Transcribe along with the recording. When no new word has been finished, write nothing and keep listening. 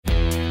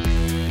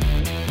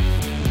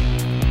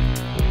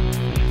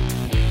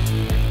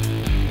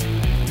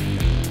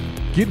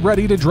Get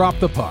ready to drop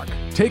the puck,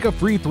 take a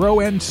free throw,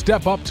 and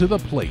step up to the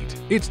plate.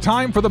 It's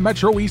time for the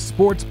Metro East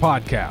Sports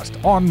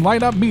Podcast on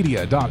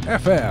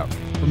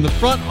lineupmedia.fm. From the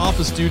front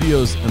office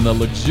studios in the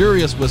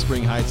luxurious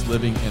Whispering Heights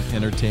living and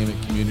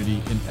entertainment community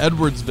in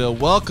Edwardsville,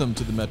 welcome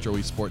to the Metro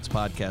East Sports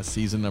Podcast,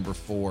 season number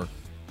 4,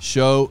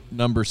 show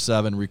number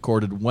 7,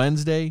 recorded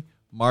Wednesday,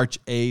 March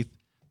 8th,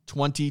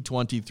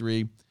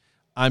 2023.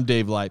 I'm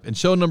Dave Leip, and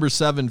show number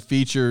 7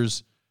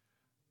 features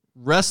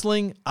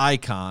wrestling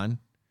icon,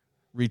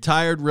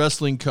 retired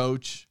wrestling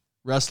coach,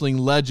 wrestling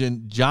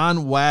legend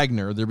Jon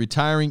Wagner, the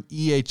retiring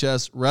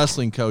EHS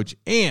wrestling coach,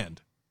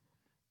 and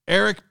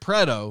Eric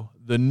Pretto,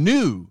 the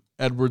new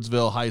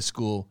Edwardsville High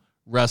School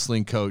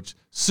wrestling coach,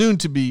 soon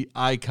to be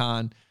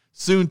icon,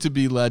 soon to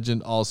be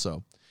legend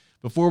also.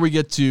 Before we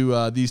get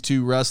to these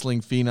two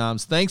wrestling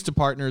phenoms, thanks to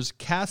partners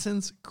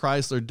Cassens,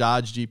 Chrysler,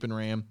 Dodge, Jeep, and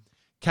Ram,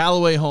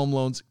 Callaway Home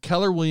Loans,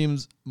 Keller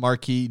Williams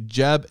Marquee,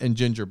 Jeb and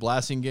Ginger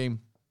Blasting Game,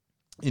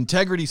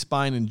 Integrity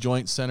Spine and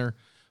Joint Center,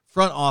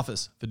 Front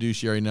Office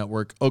Fiduciary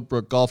Network,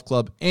 Oakbrook Golf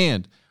Club,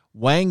 and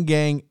Wang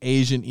Gang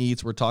Asian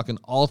Eats. We're talking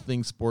all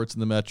things sports in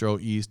the Metro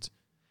East.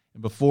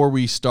 And before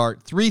we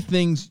start, 3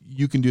 things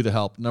you can do to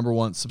help. Number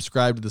 1,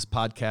 subscribe to this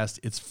podcast.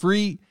 It's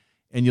free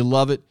and you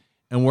love it.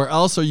 And where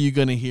else are you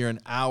going to hear an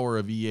hour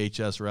of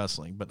EHS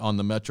wrestling but on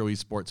the Metro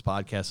East Sports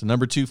Podcast? And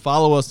number 2,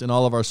 follow us in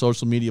all of our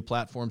social media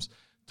platforms,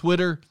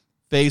 Twitter,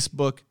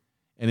 Facebook,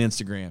 and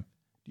Instagram.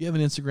 Do you have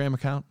an Instagram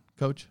account,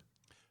 Coach?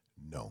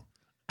 No.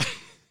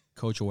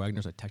 Coach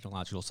Wagner's a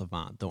technological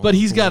savant. But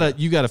you got a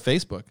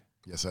Facebook.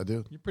 Yes, I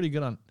do. You're pretty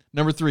good on it.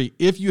 Number 3,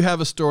 if you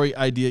have a story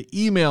idea,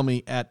 email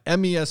me at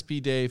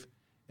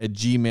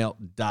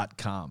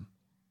mespdave@gmail.com.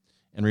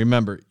 And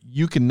remember,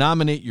 you can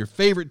nominate your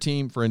favorite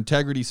team for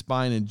Integrity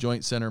Spine and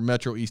Joint Center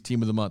Metro East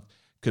Team of the Month.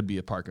 Could be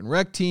a park and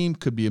rec team,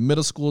 could be a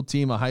middle school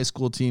team, a high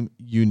school team,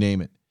 you name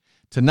it.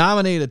 To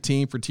nominate a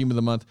team for Team of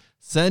the Month,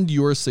 send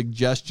your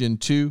suggestion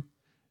to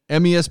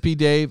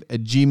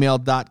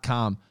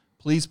mespdave@gmail.com.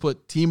 Please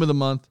put Team of the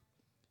Month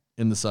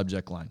in the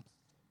subject line.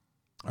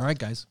 All right,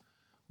 guys.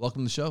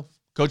 Welcome to the show.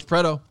 Coach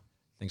Pretto.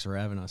 Thanks for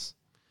having us.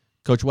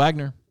 Coach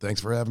Wagner. Thanks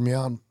for having me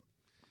on.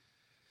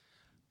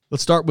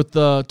 Let's start with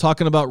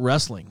talking about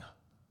wrestling,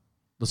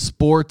 the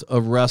sport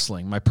of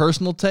wrestling. My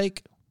personal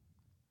take,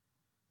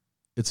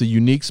 it's a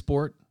unique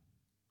sport.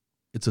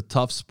 It's a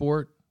tough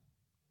sport.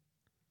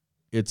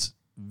 It's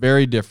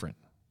very different.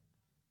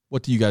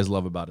 What do you guys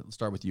love about it? Let's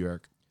start with you,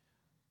 Eric.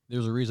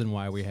 There's a reason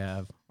why we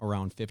have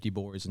around 50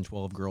 boys and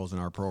 12 girls in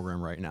our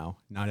program right now.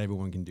 Not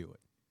everyone can do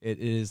it. It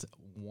is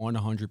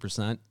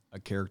 100% a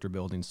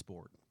character-building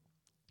sport.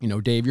 You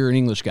know, Dave, you're an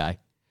English guy.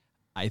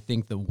 I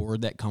think the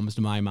word that comes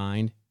to my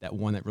mind, that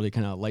one that really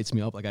kind of lights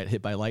me up like I got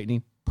hit by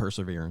lightning,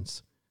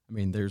 perseverance. I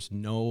mean, there's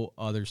no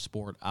other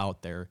sport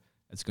out there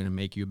that's going to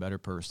make you a better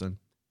person.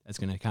 That's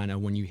going to kind of,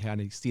 when you kind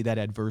of see that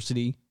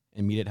adversity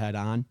and meet it head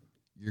on,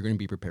 you're going to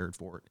be prepared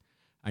for it.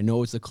 I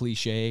know it's a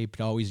cliche, but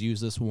always use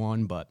this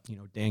one, but, you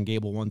know, Dan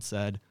Gable once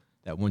said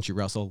that once you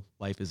wrestle,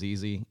 life is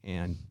easy.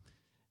 And,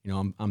 you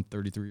know, I'm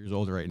 33 years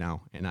old right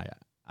now, and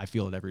I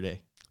feel it every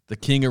day. The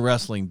king of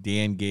wrestling,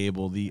 Dan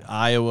Gable, the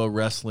Iowa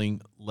wrestling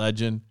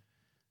legend,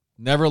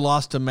 never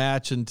lost a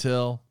match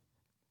until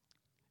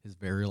his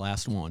very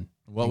last one.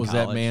 What was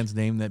that man's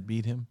name that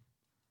beat him?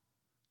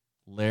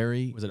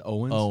 Larry? Was it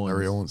Owens?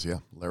 Larry Owens, yeah.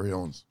 Larry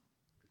Owens.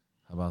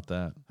 How about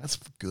that? That's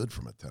good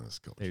from a tennis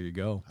coach. There you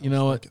go. You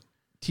know what?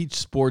 Teach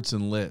sports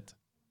and lit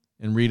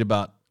and read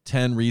about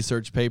 10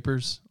 research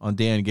papers on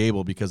Dan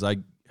Gable because I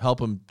help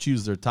him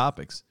choose their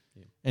topics.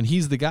 Yeah. And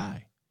he's the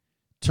guy.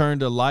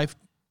 Turned a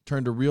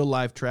real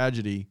life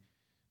tragedy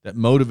that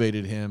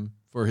motivated him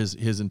for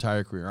his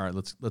entire career. All right,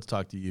 let's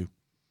talk to you.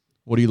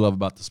 What do you love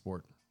about the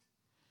sport?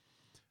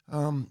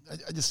 I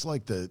just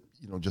like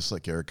just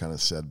like Eric kind of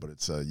said, but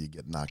it's you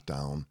get knocked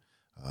down,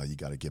 you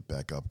got to get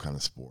back up kind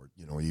of sport.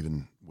 You know,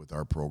 even with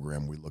our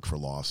program, we look for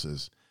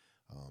losses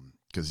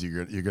because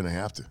you're going to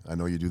have to. I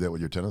know you do that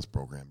with your tennis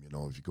program. You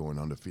know, if you're going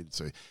undefeated,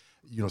 so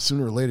you know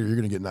sooner or later you're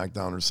going to get knocked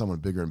down. There's someone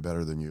bigger and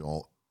better than you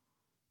all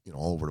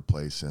over the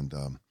place, and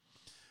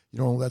you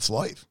know that's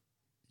life.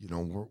 You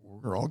know,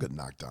 we're all getting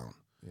knocked down,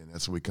 and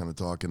that's what we kind of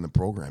talk in the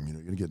program. You know,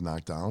 you're going to get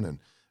knocked down, and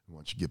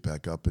once you get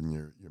back up in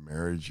your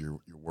marriage, your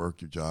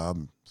work, your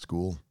job,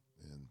 school,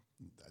 and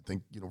I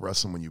think, you know,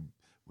 wrestling, when you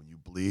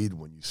bleed,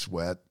 when you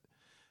sweat,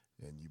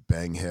 and you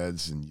bang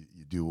heads, and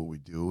you do what we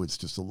do, it's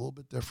just a little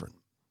bit different.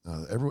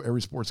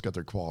 Every sport's got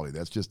their quality.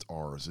 That's just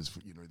ours. It's,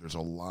 you know, there's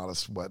a lot of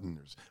sweating,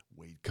 there's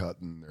weight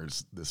cutting,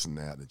 there's this and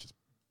that. It just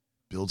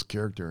builds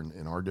character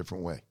in our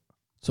different way.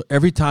 So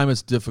every time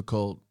it's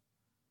difficult,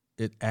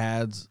 it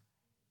adds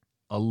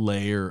a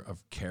layer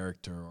of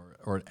character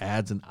or it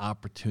adds an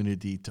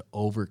opportunity to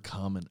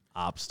overcome an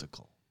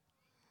obstacle.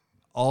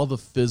 All the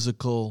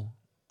physical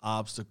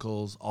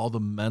obstacles, all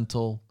the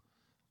mental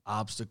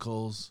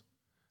obstacles.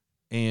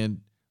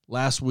 And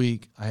last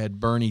week I had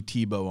Bernie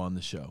Tebow on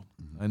the show.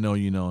 Mm-hmm. I know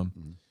you know him.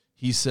 Mm-hmm.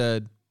 He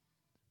said,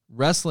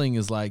 wrestling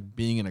is like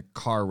being in a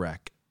car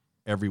wreck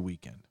every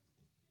weekend.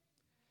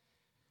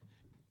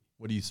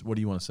 What do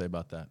you want to say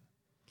about that?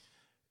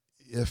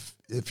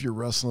 if you're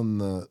wrestling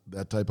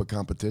that type of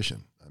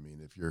competition. I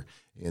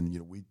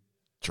mean, we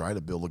try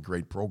to build a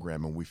great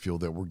program, and we feel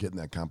that we're getting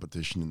that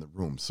competition in the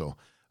room. So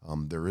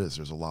there's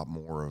a lot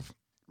more of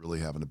really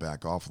having to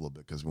back off a little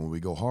bit, because when we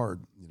go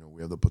hard,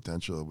 we have the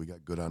potential that we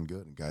got good on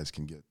good, and guys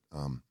can get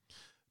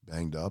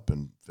banged up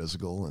and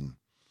physical, and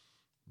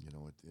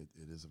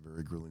it is a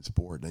very grueling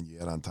sport. And then you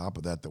add on top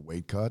of that the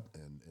weight cut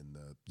and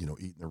the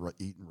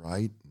eating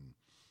right, and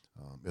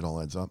it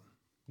all adds up.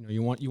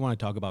 You want to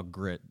talk about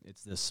grit.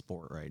 It's this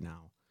sport right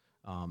now.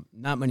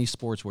 Not many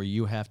sports where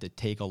you have to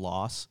take a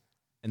loss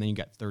and then you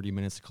got 30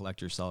 minutes to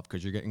collect yourself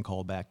because you're getting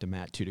called back to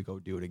mat 2 to go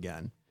do it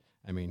again.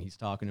 I mean, he's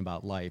talking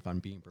about life on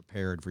being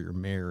prepared for your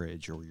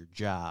marriage or your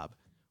job.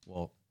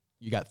 Well,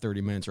 you got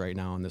 30 minutes right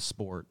now in this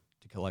sport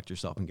to collect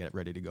yourself and get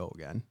ready to go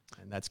again.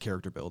 And that's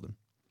character building.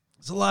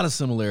 There's a lot of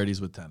similarities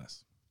with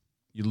tennis.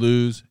 You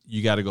lose,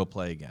 you got to go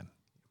play again.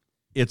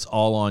 It's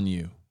all on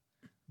you.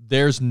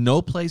 There's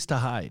no place to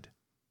hide.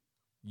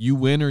 You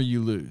win or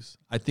you lose.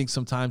 I think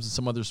sometimes in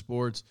some other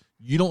sports,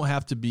 you don't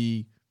have to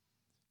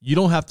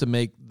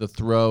make the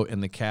throw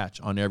and the catch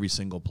on every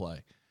single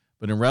play.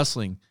 But in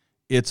wrestling,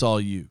 it's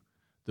all you.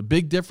 The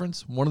big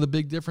difference, one of the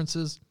big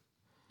differences,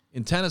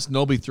 in tennis,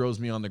 nobody throws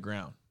me on the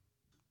ground,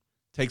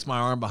 takes my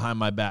arm behind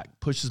my back,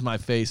 pushes my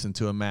face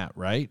into a mat,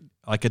 right?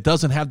 Like, it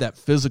doesn't have that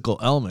physical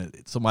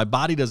element. So my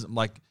body doesn't,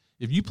 like,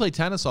 if you play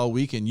tennis all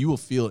weekend, you will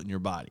feel it in your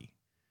body,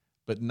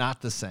 but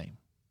not the same.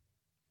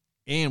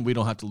 And we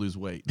don't have to lose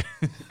weight.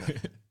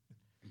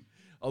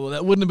 Although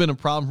that wouldn't have been a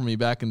problem for me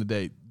back in the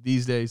day.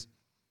 These days,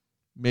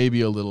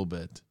 maybe a little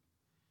bit.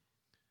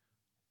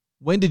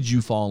 When did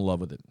you fall in love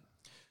with it?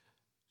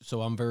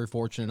 So I'm very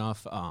fortunate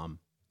enough.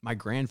 My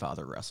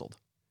grandfather wrestled.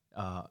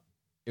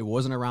 It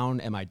wasn't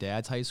around at my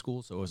dad's high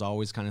school, so it was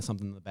always kind of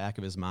something in the back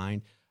of his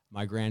mind.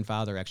 My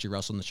grandfather actually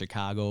wrestled in the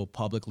Chicago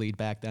public league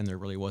back then. There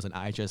really wasn't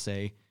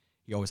IHSA.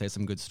 He always had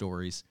some good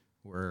stories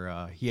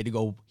where he had to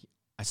go.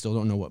 I still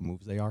don't know what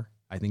moves they are.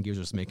 I think he was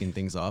just making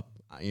things up,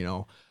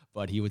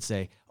 But he would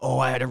say,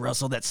 I had to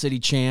wrestle that city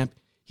champ.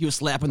 He was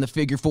slapping the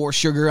figure 4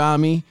 sugar on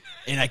me,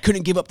 and I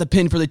couldn't give up the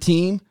pin for the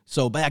team.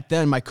 So back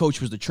then, my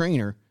coach was the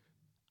trainer.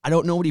 I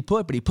don't know what he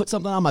put, but he put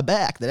something on my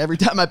back that every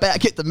time my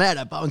back hit the mat,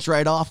 I bounced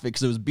right off it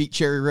because it was beat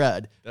cherry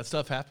red. That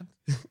stuff happened?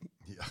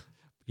 Yeah.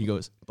 He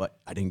goes, but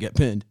I didn't get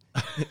pinned.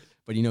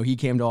 But, he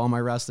came to all my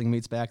wrestling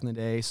meets back in the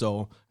day.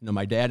 So,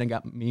 my dad and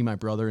got me and my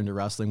brother into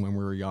wrestling when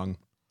we were young.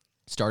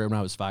 Started when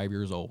I was 5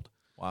 years old.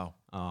 Wow.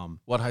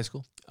 What high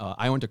school?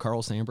 I went to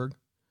Carl Sandburg.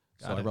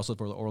 Got I it. wrestled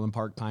for the Orland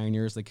Park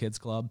Pioneers, the kids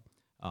club.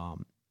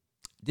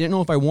 Didn't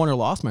know if I won or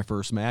lost my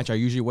first match. I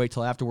usually wait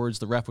till afterwards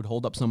the ref would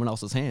hold up someone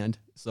else's hand.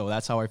 So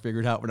that's how I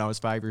figured out when I was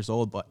 5 years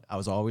old. But I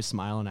was always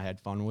smiling. I had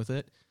fun with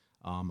it.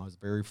 I was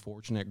very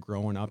fortunate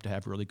growing up to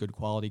have really good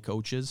quality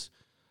coaches.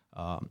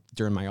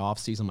 During my off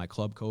season, my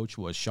club coach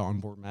was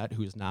Sean Bourmet,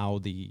 who is now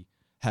the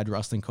head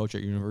wrestling coach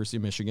at University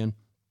of Michigan.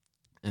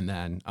 And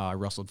then I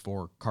wrestled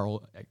for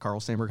at Carl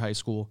Sandburg High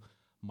School,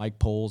 Mike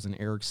Poles and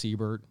Eric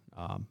Siebert.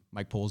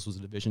 Mike Poles was a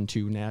Division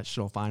II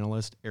national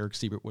finalist. Eric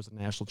Siebert was a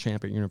national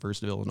champion at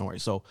University of Illinois.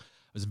 So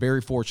I was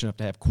very fortunate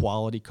to have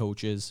quality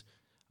coaches,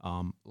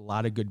 a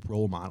lot of good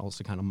role models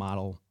to kind of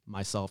model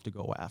myself to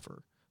go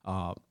after.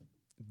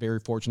 Very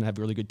fortunate to have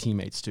really good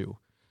teammates too.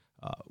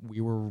 We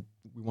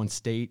won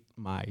state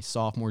my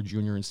sophomore,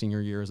 junior, and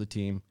senior year as a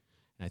team.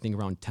 And I think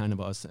around 10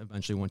 of us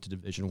eventually went to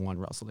Division I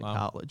wrestling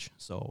college.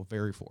 So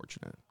very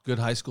fortunate. Good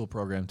high school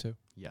program, too.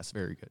 Yes,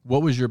 very good.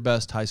 What was your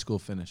best high school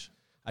finish?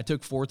 I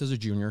took 4th as a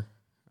junior,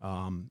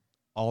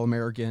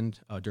 All-American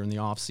during the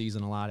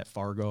off-season a lot at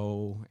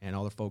Fargo and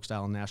other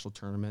folk-style national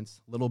tournaments.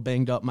 A little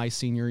banged up my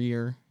senior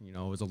year. It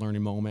was a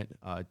learning moment.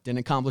 Didn't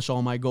accomplish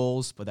all my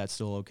goals, but that's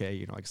still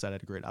okay. Like I said, I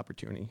had a great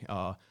opportunity.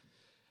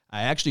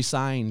 I actually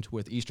signed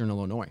with Eastern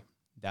Illinois.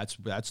 That's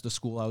the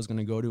school I was going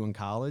to go to in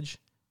college.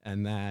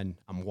 And then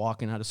I'm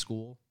walking out of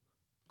school.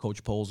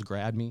 Coach Poles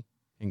grabbed me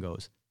and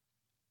goes,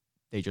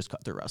 they just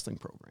cut their wrestling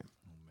program.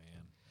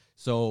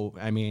 So,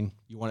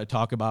 you want to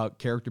talk about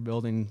character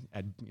building,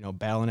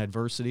 battling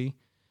adversity.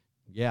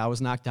 Yeah, I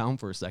was knocked down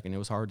for a second. It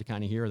was hard to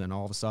kind of hear. Then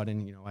all of a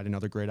sudden, I had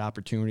another great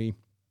opportunity.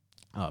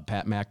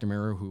 Pat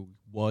McNamara, who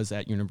was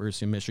at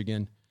University of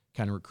Michigan,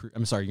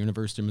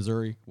 University of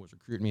Missouri, was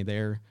recruiting me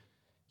there.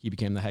 He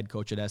became the head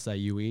coach at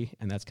SIUE,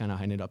 and that's kind of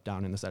how I ended up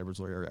down in this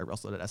Edwardsville area. I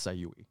wrestled at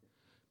SIUE.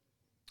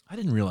 I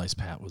didn't realize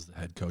Pat was the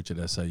head coach at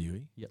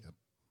SIUE. Yep.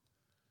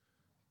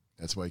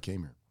 That's why he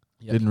came here.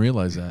 Yep. Didn't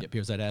realize that. Yep, he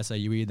was at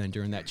SIUE. Then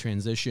during that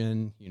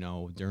transition,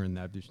 during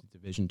that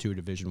Division II,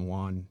 Division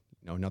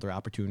I, another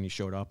opportunity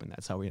showed up, and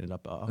that's how we ended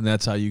up. And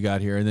that's how you got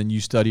here. And then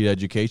you studied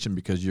education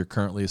because you're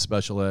currently a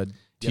special ed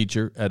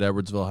teacher at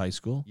Edwardsville High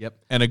School. Yep.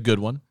 And a good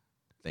one.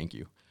 Thank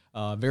you.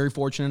 Very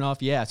fortunate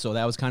enough. Yeah, so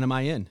that was kind of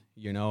my in.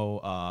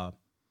 I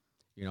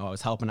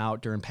was helping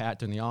out during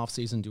the off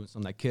season, doing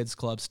some of that kids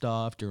club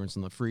stuff, doing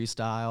some of the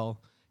freestyle.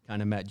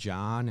 Kind of met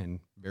Jon, and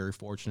very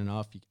fortunate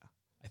enough.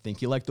 I think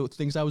he liked the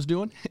things I was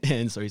doing,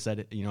 and so he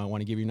said, I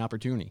want to give you an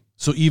opportunity.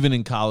 So even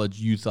in college,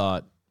 you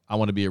thought, I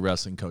want to be a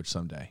wrestling coach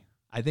someday.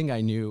 I think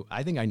I knew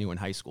in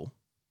high school.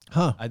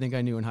 Huh. I think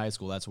I knew in high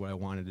school that's what I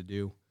wanted to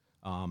do.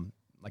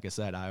 Like I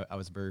said, I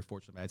was very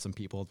fortunate. I had some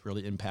people that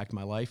really impact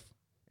my life,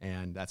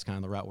 and that's kind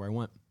of the route where I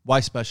went. Why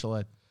special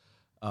ed?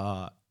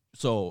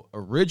 So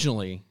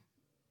originally,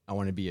 I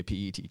wanted to be a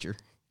PE teacher,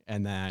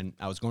 and then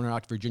I was going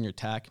out to Virginia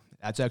Tech.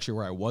 That's actually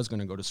where I was going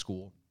to go to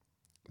school.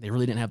 They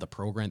really didn't have the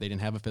program. They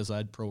didn't have a phys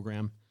ed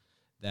program.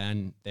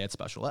 Then they had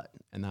special ed,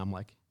 and I'm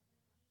like,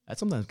 that's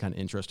something I'm kind of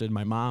interested in.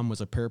 My mom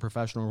was a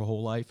paraprofessional her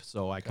whole life,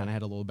 so I kind of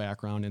had a little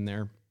background in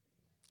there. And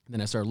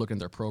then I started looking at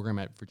their program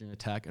at Virginia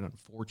Tech, and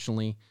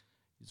unfortunately,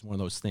 it's one of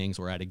those things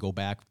where I had to go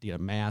back to get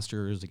a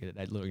master's, to get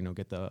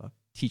the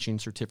teaching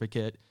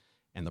certificate,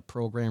 and the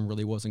program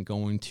really wasn't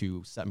going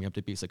to set me up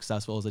to be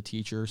successful as a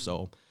teacher.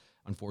 So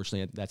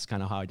unfortunately, that's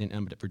kind of how I didn't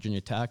end up at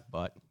Virginia Tech,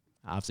 but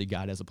obviously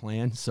God has a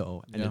plan,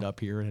 so ended up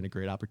here and had a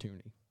great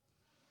opportunity.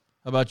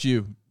 How about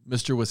you,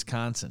 Mr.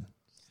 Wisconsin?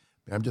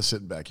 I'm just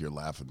sitting back here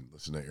laughing,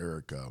 listening to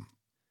Eric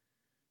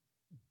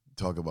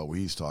talk about what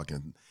he's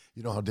talking.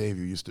 You know how, Dave,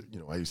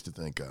 I used to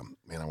think,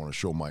 man, I want to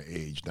show my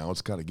age. Now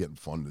it's kind of getting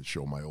fun to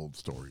show my old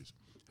stories.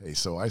 Hey,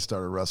 so I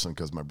started wrestling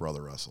because my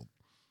brother wrestled.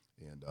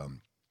 And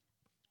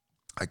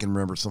I can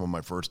remember some of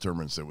my first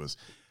tournaments. It was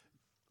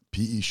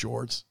PE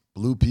shorts,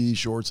 blue PE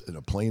shorts, and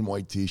a plain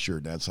white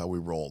T-shirt. That's how we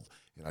rolled.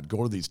 And I'd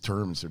go to these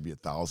tournaments. There'd be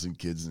 1,000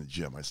 kids in the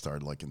gym. I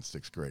started like in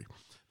 6th grade.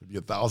 There'd be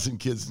 1,000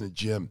 kids in the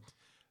gym.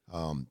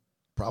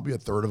 Probably a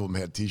third of them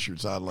had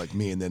T-shirts on like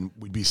me. And then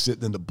we'd be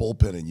sitting in the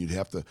bullpen, and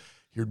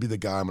here'd be the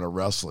guy I'm going to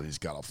wrestle, and he's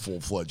got a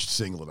full-fledged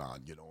singlet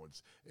on,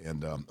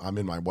 and I'm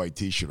in my white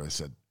T-shirt. I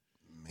said,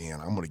 man,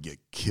 I'm going to get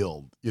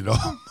killed,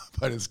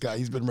 by this guy.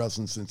 He's been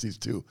wrestling since he's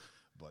 2.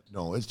 But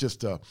no, it's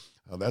just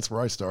that's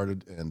where I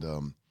started,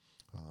 and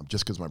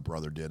just because my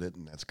brother did it,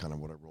 and that's kind of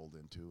what I rolled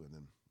into, and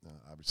then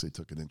obviously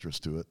took an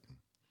interest to it.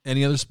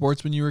 Any other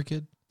sports when you were a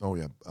kid? Oh,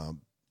 yeah.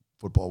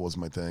 Football was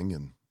my thing,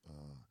 and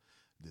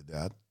did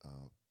that.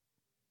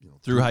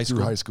 Through high school?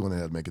 Through high school, and I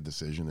had to make a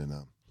decision, and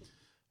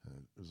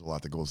there's a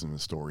lot that goes into the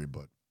story,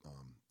 but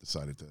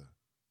decided to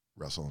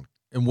wrestle.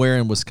 And where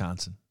in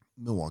Wisconsin?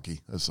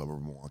 Milwaukee, a suburb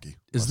of Milwaukee.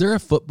 Is there a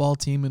football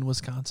team in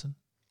Wisconsin?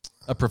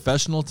 A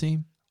professional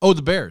team? Oh,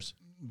 the Bears.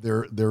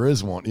 There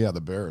is one. Yeah,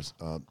 the Bears.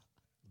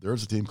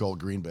 There's a team called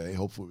Green Bay.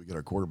 Hopefully we get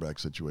our quarterback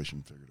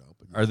situation figured out.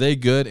 But Are they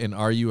good, and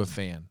are you a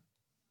fan?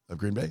 Of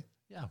Green Bay?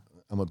 Yeah.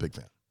 I'm a big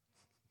fan.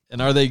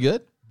 And are they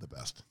good? The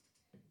best.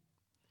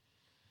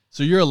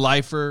 So you're a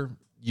lifer.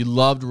 You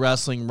loved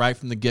wrestling right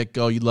from the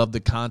get-go. You loved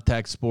the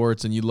contact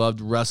sports, and you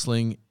loved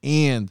wrestling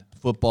and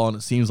football, and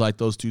it seems like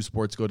those two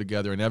sports go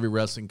together. And every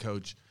wrestling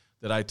coach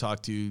that I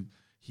talk to,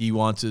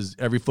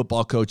 every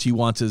football coach, he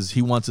wants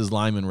his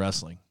lineman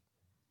wrestling.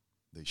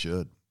 They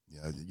should.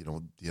 Yeah,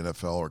 the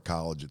NFL or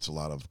college, it's a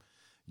lot of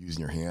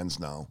using your hands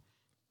now.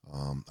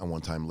 I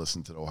one time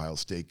listened to the Ohio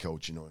State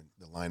coach,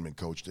 the lineman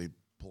coach, they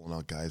pulling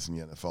out guys in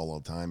the NFL all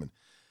the time, and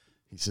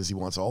he says he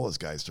wants all his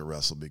guys to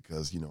wrestle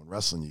because, in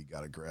wrestling, you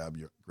got to grab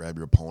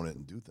your opponent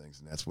and do things,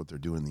 and that's what they're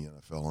doing in the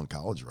NFL and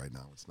college right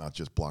now. It's not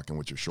just blocking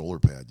with your shoulder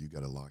pad. You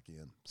got to lock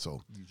in.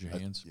 So use your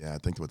hands. I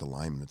think with the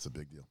lineman, it's a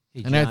big deal.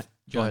 Hey,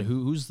 John,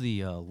 who's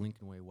the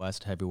Lincoln Way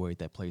West heavyweight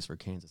that plays for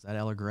Kansas? Is that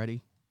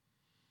Allegretti?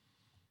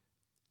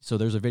 So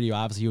there's a video.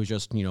 Obviously, he was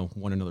just,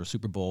 won another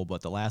Super Bowl,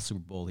 but the last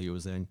Super Bowl he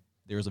was in,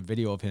 there was a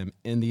video of him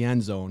in the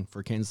end zone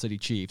for Kansas City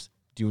Chiefs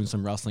doing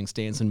some wrestling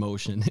stance in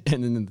motion,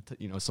 and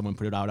then someone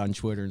put it out on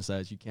Twitter and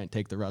says you can't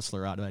take the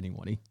wrestler out of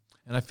anybody.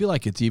 And I feel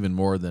like it's even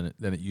more than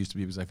it used to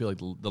be, because I feel like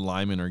the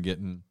linemen are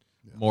getting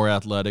more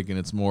athletic, and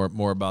it's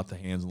more about the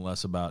hands and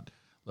less about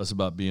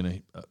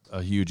being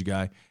a huge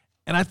guy.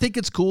 And I think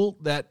it's cool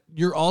that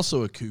you're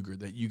also a Cougar,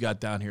 that you got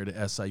down here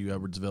to SIU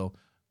Edwardsville.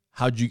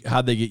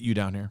 How'd they get you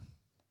down here?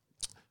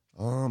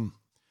 Is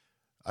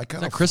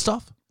that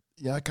Christoph?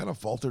 Yeah, I kind of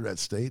faltered at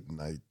state,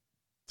 and I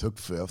took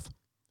 5th.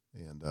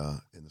 And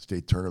in the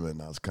state tournament,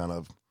 and I was kind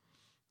of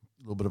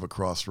a little bit of a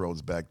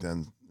crossroads back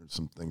then. There's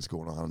some things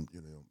going on,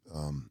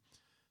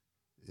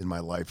 in my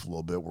life a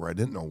little bit where I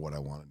didn't know what I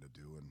wanted to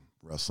do, and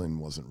wrestling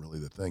wasn't really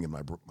the thing. And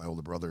my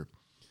older brother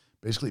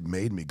basically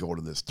made me go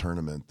to this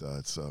tournament.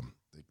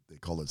 They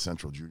called it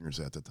Central Juniors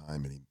at the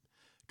time, and he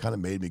kind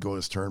of made me go to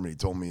this tournament. He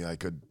told me I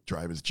could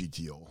drive his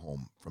GTO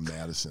home from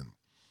Madison.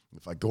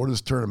 If I go to this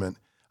tournament,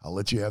 I'll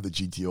let you have the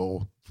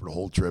GTO for the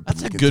whole trip.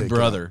 That's a good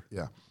brother.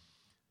 Yeah.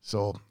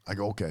 So I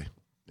go, okay.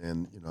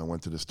 And, I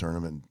went to this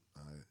tournament.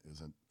 It was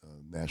a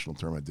national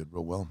tournament. I did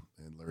real well.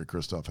 And Larry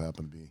Christoph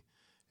happened to be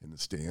in the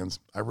stands.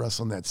 I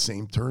wrestled in that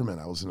same tournament.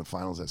 I was in the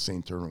finals of that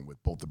same tournament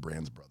with both the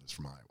Brands brothers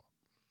from Iowa.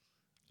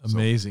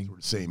 Amazing. So we're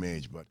the same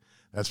age. But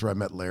that's where I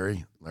met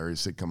Larry. Larry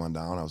said, come on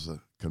down. I was a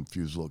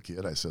confused little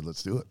kid. I said,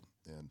 let's do it.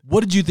 And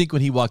what did you think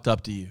when he walked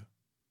up to you?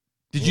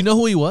 Did you know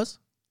who he was?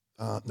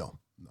 No.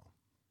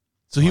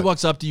 So he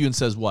walks up to you and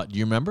says, what? Do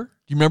you remember? Do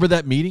you remember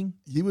that meeting?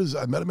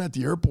 I met him at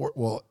the airport.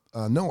 Well,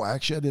 no,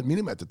 actually, I didn't meet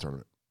him at the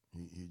tournament.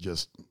 He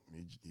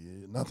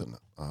nothing.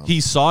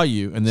 He saw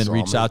you and then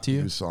reached out to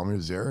you? He saw me, he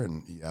was there,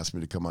 and he asked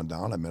me to come on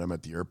down. I met him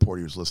at the airport.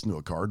 He was listening to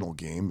a Cardinal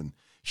game and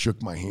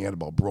shook my hand,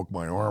 about broke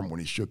my arm when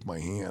he shook my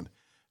hand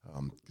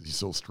because he's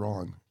so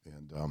strong.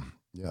 And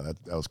yeah,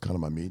 that was kind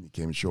of my meeting. He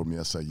came and showed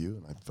me SIU,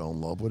 and I fell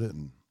in love with it,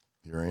 and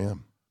here I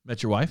am.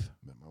 Met your wife?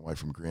 Met my wife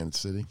from Granite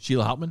City.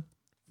 Sheila Hauptman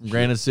from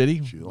Granite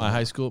City, Sheila. my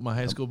high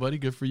school buddy.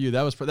 Good for you.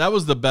 That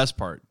was the best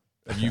part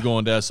of you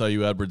going to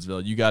SIU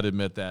Edwardsville. You got to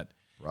admit that.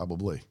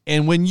 Probably.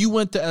 And when you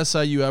went to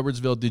SIU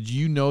Edwardsville, did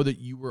you know that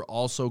you were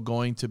also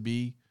going to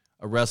be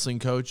a wrestling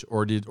coach,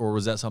 or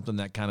was that something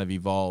that kind of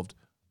evolved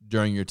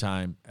during your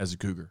time as a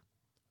Cougar?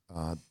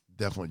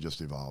 Definitely just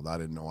evolved. I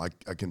didn't know.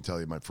 I can tell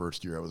you, my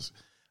first year, I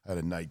had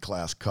a night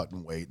class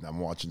cutting weight, and I'm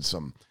watching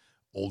some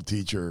old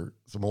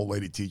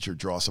lady teacher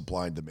draw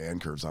supply and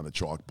demand curves on a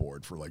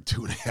chalkboard for like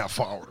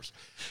 2.5 hours.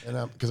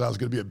 And because I was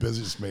going to be a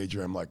business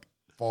major, I'm like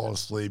falling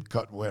asleep,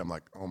 cutting weight. I'm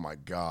like, oh my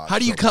God. How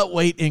do you cut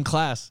weight in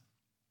class?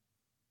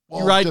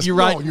 Well, you're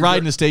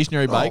riding a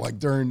stationary bike? Like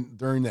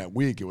during that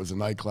week, it was a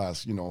night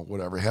class,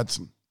 whatever. I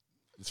just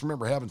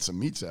remember having some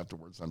meats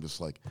afterwards. I'm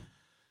just like,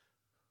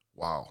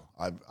 wow,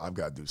 I've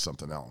got to do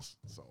something else.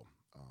 So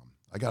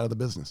I got out of the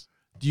business.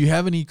 Do you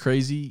have any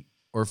crazy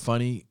or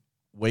funny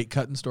weight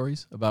cutting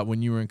stories about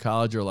when you were in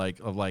college, or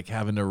like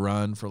having to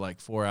run for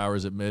like 4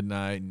 hours at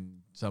midnight and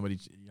somebody,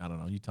 I don't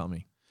know, you tell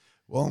me.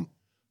 Well,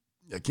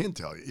 I can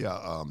tell you.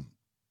 Yeah.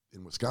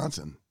 In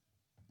Wisconsin,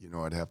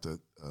 I'd have to,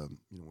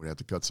 we'd have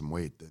to cut some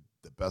weight.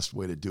 The best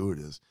way to do it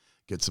is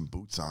get some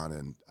boots on,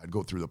 and I'd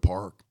go through the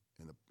park,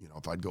 and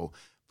I'd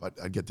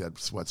get that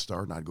sweat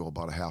start, and I'd go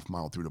about a half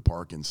mile through the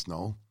park in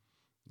snow,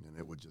 and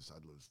it would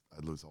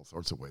I'd lose all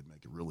sorts of weight and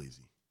make it real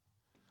easy.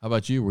 How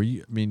about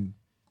you?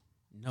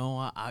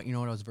 No, I you know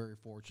what? I was very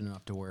fortunate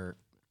enough to where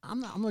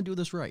I'm going to do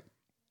this right.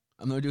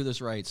 I'm going to do this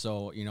right.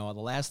 So, the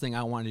last thing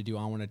I wanted to do,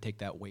 I want to take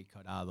that weight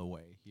cut out of the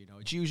way.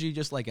 It's usually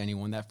just like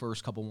anyone. That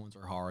first couple ones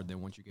are hard. Then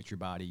once you get your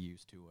body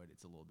used to it,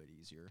 it's a little bit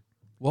easier.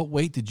 What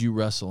weight did you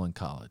wrestle in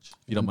college,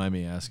 if you don't mind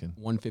me asking?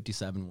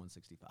 157,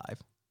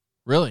 165.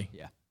 Really?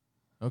 Yeah.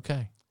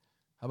 Okay.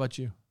 How about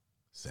you?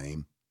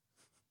 Same.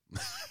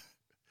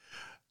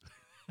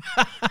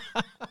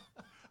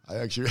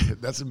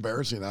 That's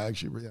embarrassing. I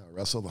actually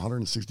wrestled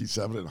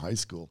 167 in high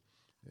school.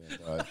 And,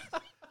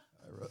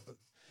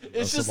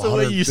 it's just the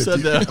way you said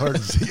that.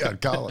 Yeah,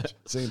 college.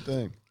 Same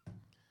thing.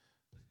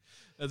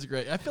 That's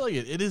great. I feel like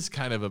it is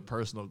kind of a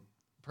personal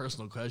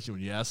question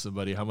when you ask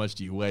somebody, how much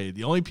do you weigh?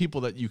 The only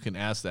people that you can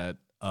ask that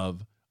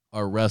of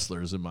are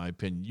wrestlers, in my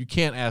opinion. You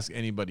can't ask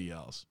anybody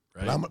else,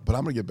 right? But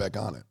I'm going to get back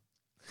on it.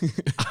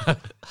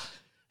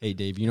 Hey,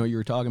 Dave, you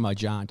were talking about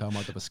John, talking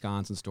about the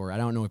Wisconsin story. I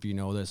don't know if you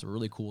know this. A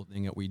really cool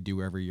thing that we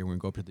do every year when we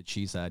go up to the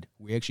Cheesehead,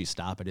 we actually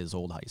stop at his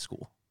old high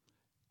school.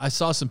 I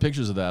saw some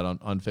pictures of that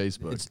on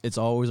Facebook. It's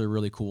always a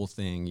really cool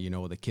thing.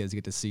 The kids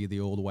get to see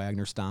the old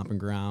Wagner stomping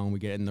ground. We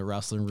get in the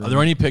wrestling room. Are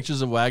there any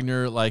pictures of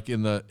Wagner like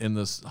in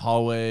the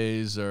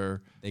hallways,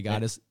 or they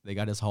got his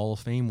Hall of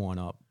Fame one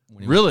up?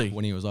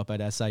 When he was up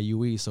at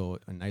SIUE, so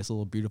a nice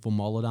little beautiful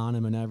mullet on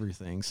him and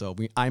everything. So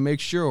I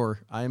make sure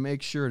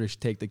to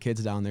take the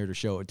kids down there to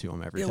show it to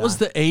them every time. It was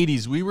the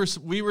 80s. We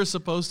were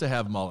supposed to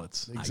have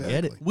mullets. Exactly. I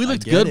get it. We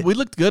looked good. We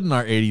looked good in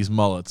our 80s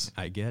mullets.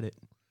 I get it.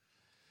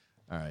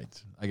 All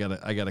right,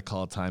 I gotta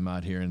call a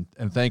timeout here and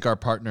thank our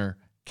partner,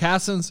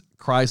 Cassens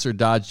Chrysler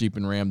Dodge Jeep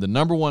and Ram, the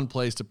 #1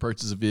 place to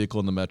purchase a vehicle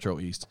in the Metro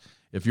East.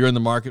 If you're in the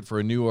market for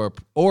a new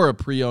or a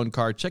pre-owned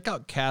car, check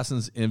out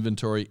Cassens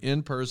inventory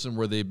in person,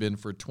 where they've been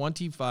for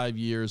 25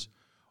 years,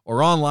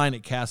 or online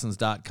at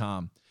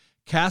Cassens.com.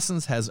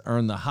 Cassens has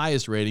earned the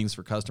highest ratings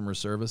for customer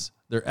service.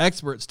 Their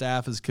expert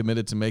staff is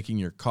committed to making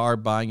your car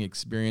buying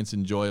experience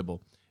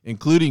enjoyable,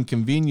 including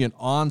convenient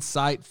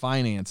on-site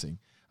financing.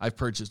 I've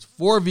purchased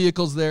 4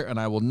 vehicles there, and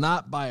I will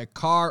not buy a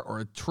car or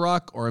a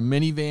truck or a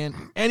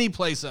minivan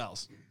anyplace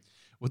else.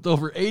 With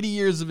over 80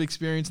 years of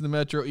experience in the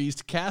Metro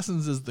East,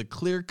 Cassens is the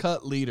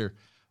clear-cut leader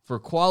for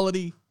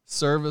quality,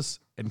 service,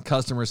 and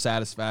customer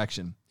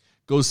satisfaction.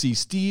 Go see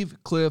Steve,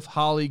 Cliff,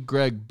 Holly,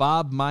 Greg,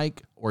 Bob,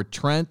 Mike, or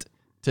Trent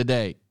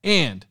today.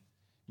 And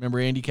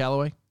remember Andy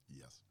Calloway?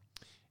 Yes.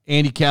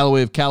 Andy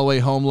Calloway of Calloway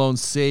Home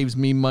Loans saves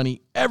me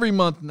money every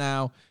month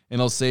now,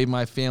 and he'll save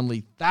my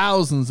family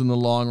thousands in the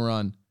long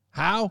run.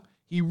 How?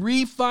 He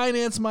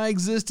refinanced my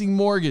existing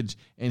mortgage,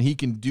 and he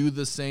can do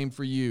the same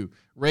for you.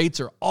 Rates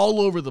are all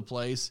over the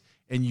place,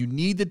 and you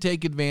need to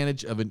take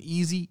advantage of an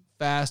easy,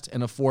 fast,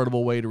 and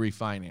affordable way to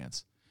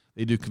refinance.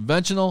 They do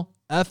conventional,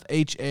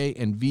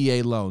 FHA, and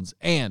VA loans.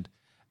 And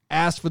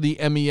ask for the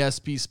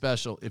MESP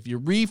special. If you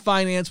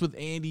refinance with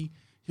Andy,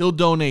 he'll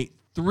donate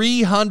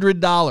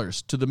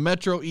 $300 to the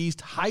Metro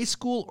East high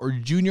school or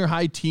junior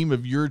high team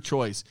of your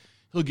choice.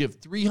 He'll give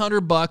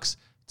 $300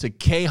 to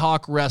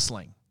K-Hawk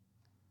Wrestling.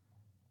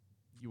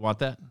 You want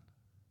that?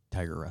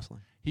 Tiger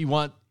Wrestling. He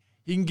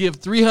can give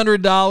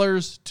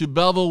 $300 to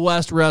Belleville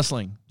West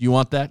Wrestling. Do you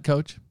want that,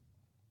 Coach?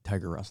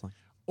 Tiger Wrestling.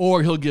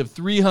 Or he'll give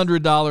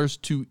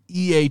 $300 to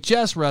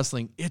EHS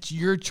Wrestling. It's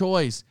your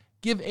choice.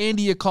 Give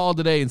Andy a call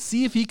today and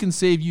see if he can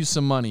save you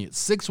some money at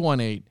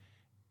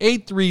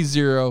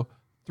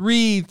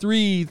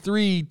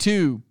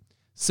 618-830-3332.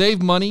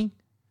 Save money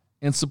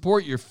and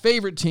support your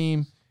favorite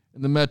team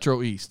in the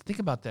Metro East. Think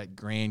about that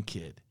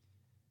grandkid.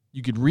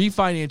 You could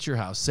refinance your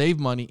house, save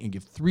money, and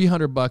give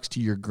 $300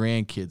 to your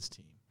grandkids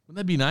team.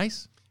 Wouldn't that be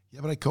nice?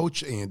 Yeah, but I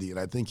coach Andy, and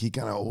I think he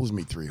kind of owes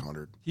me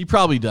 $300. He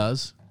probably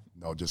does.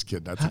 No, just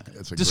kidding.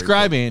 That's a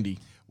Describe great Andy.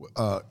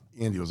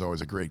 Andy was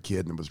always a great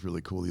kid, and it was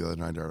really cool the other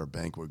night at our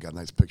banquet. We got a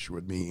nice picture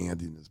with me,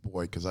 Andy, and his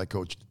boy, because I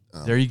coached.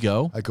 There you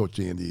go. I coached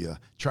Andy.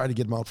 Tried to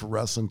get him out for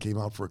wrestling, came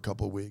out for a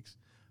couple of weeks.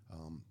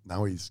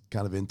 Now he's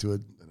kind of into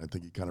it, and I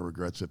think he kind of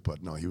regrets it.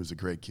 But no, he was a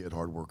great kid,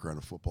 hard worker on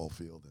a football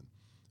field, and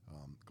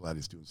glad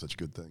he's doing such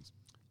good things.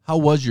 How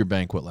was your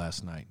banquet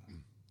last night?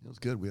 It was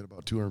good. We had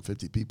about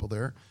 250 people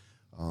there.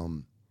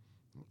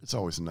 It's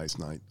always a nice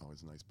night,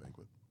 always a nice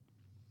banquet.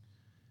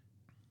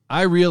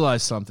 I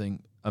realized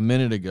something a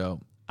minute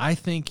ago. I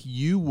think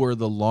you were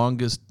the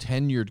longest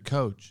tenured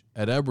coach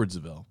at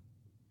Edwardsville.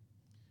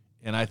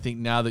 And I think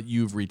now that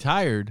you've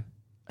retired,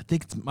 I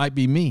think it might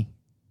be me.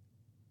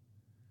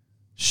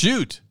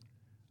 Shoot.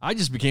 I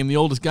just became the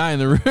oldest guy in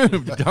the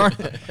room. Darn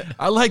it.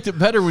 I liked it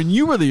better when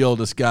you were the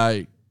oldest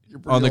guy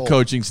on the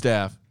coaching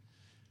staff.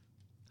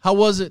 How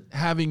was it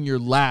having your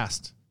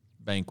last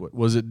banquet?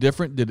 Was it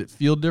different? Did it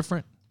feel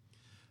different?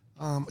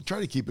 I try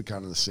to keep it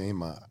kind of the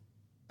same. I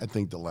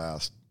think the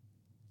last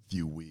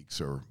few weeks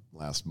or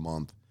last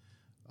month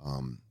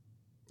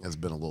has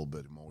been a little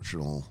bit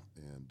emotional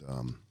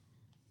and,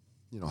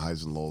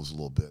 highs and lows a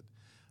little bit.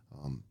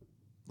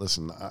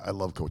 Listen, I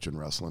love coaching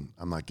wrestling.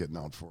 I'm not getting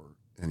out for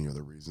any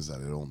other reasons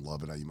that I don't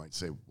love it. You might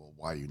say, well,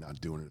 why are you not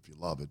doing it if you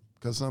love it?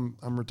 Because I'm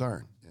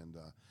retiring.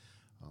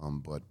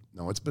 But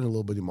no, it's been a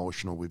little bit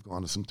emotional. We've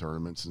gone to some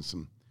tournaments,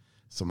 and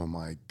some of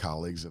my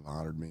colleagues have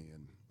honored me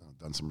and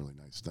done some really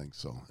nice things.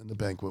 So, and the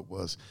banquet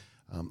was,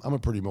 I'm a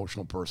pretty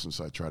emotional person,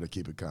 so I try to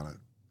keep it kind of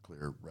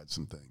clear, read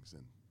some things,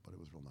 but it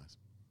was real nice.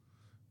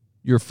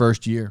 Your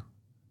first year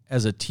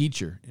as a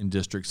teacher in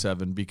District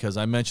 7, because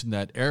I mentioned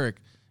that Eric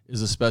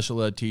is a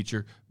special ed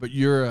teacher, but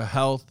you're a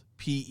health,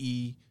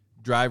 PE,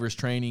 driver's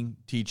training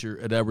teacher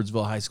at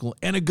Edwardsville High School,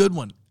 and a good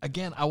one.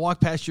 Again, I walk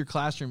past your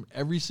classroom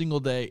every single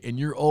day, and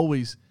you're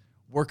always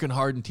working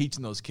hard and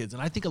teaching those kids.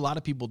 And I think a lot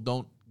of people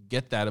don't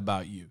get that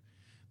about you.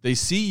 They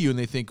see you and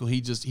they think, well,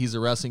 he's a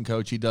wrestling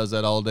coach. He does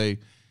that all day.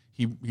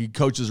 He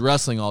coaches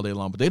wrestling all day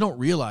long. But they don't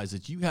realize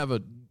that you have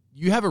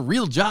a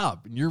real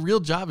job, and your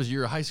real job is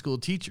you're a high school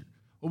teacher.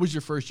 What was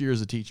your first year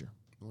as a teacher?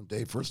 Well,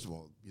 Dave, first of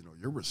all,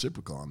 you're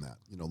reciprocal on that.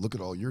 Look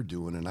at all you're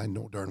doing, and I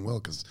know darn well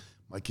because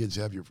my kids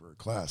have you for a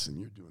class, and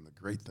you're doing the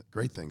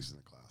great things in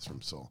the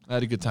classroom. So I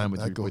had a good time with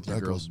your girls.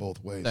 That goes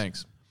both ways.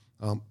 Thanks.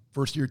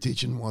 First year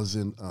teaching was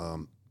in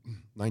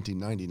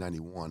 1990,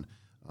 91,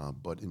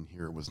 but in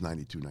here it was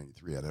 92,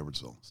 93 at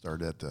Edwardsville.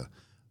 Started at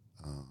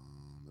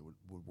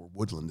where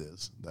Woodland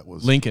is. That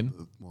was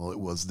Lincoln. It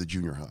was the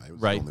junior high. It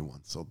was right. the only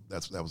one. So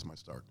that was my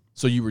start.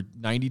 So you were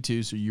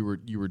 92. So you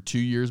were 2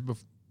 years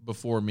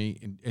before me,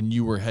 and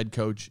you were head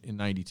coach in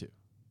 92.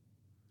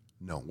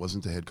 No,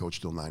 wasn't the head coach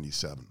till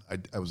 97.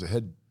 I was a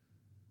head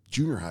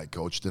junior high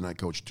coach. Then I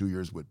coached 2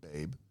 years with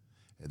Babe.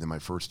 And then my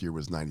first year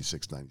was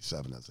 96,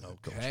 97 as a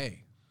head coach.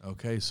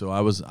 Okay.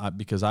 So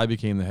because I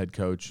became the head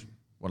coach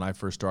when I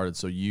first started.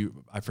 So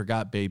I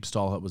forgot Babe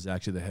Stallhut was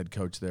actually the head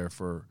coach there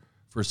for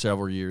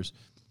several years.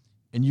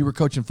 And you were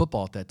coaching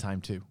football at that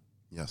time too.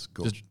 Yes.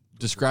 Coach.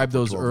 Describe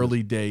those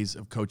early days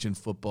of coaching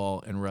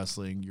football and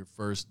wrestling, your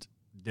first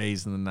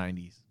days in the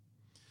 90s.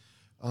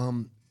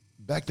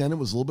 Back then, it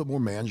was a little bit more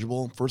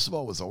manageable. First of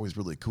all, it was always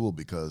really cool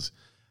because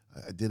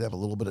I did have a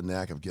little bit of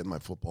knack of getting my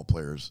football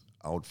players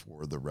out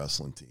for the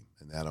wrestling team,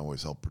 and that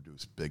always helped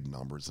produce big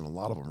numbers, and a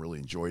lot of them really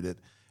enjoyed it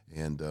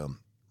and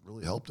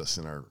really helped us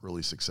in our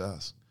early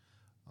success.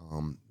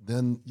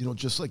 Then,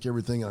 just like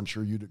everything, I'm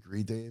sure you'd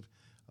agree, Dave,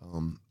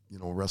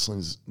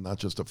 wrestling's not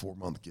just a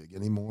 4-month gig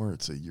anymore.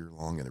 It's a year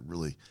long, and it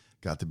really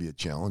got to be a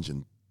challenge.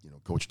 And,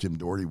 Coach Tim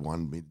Doherty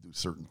wanted me to do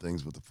certain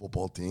things with the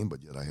football team,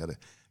 but yet I had to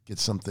get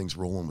some things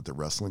rolling with the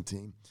wrestling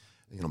team.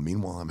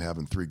 Meanwhile, I'm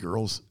having 3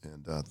 girls,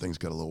 and things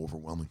got a little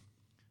overwhelming.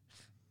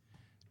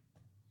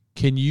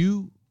 Can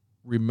you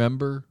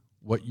remember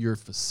what your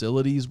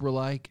facilities were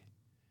like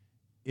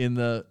in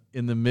the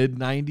mid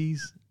 90s,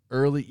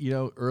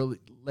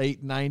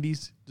 late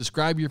 90s?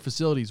 Describe your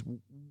facilities.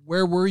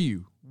 Where were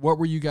you? What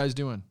were you guys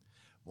doing?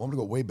 Well, I'm going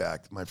to go way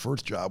back. My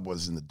first job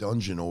was in the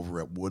dungeon over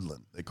at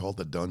Woodland. They call it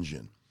the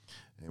dungeon.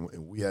 And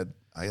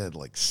I had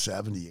like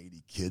 70,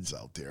 80 kids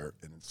out there,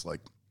 and it's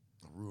like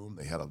a room.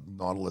 They had a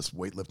Nautilus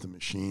weightlifting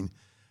machine.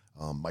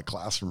 My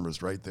classroom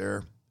was right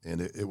there, and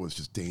it was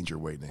just danger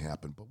waiting to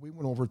happen. But we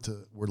went over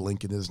to where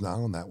Lincoln is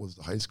now, and that was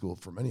the high school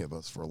for many of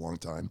us for a long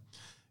time.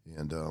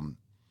 And,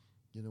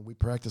 we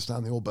practiced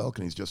on the old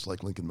balconies just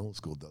like Lincoln Middle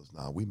School does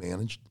now. We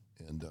managed,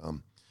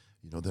 and,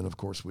 then, of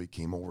course, we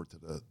came over to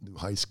the new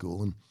high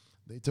school, and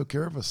they took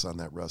care of us on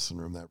that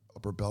wrestling room, that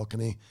upper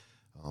balcony.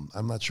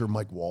 I'm not sure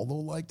Mike Waldo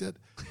liked it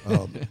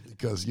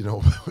because,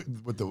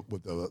 with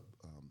the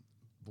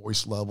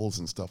voice levels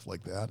and stuff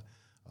like that.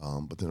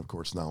 But then, of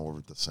course, now over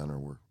at the center,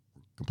 we're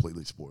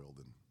completely spoiled,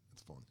 and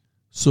it's fun.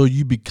 So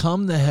you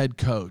become the head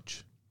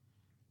coach,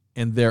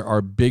 and there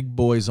are big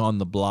boys on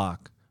the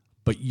block,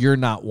 but you're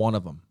not one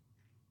of them.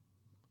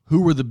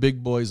 Who were the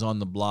big boys on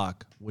the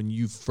block when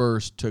you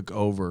first took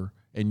over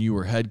and you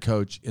were head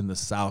coach in the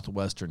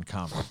Southwestern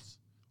Conference?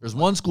 There's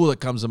one school that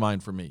comes to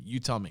mind for me. You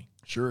tell me.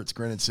 Sure, it's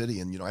Granite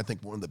City. And, I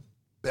think one of the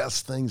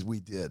best things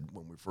we did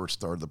when we first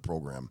started the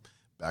program,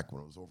 back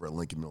when it was over at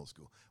Lincoln Middle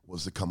School,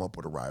 was to come up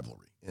with a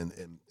rivalry. And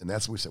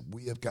that's what we said.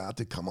 We have got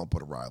to come up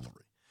with a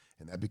rivalry.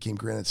 And that became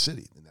Granite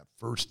City. In that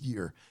first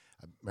year,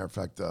 matter of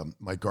fact,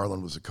 Mike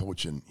Garland was a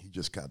coach, and he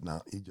just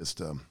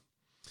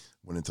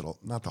went into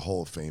not the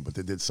Hall of Fame, but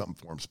they did something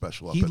for him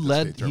special. Up He at the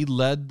led state tournament. he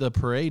led the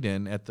parade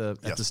at the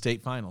Yes.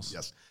 state finals.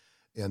 Yes,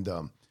 and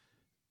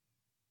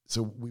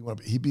so we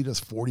went. He beat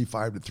us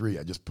 45-3.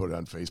 I just put it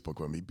on Facebook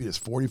with him. He beat us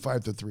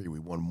 45-3. We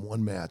won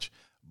one match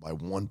by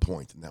 1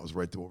 point, and that was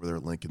right over there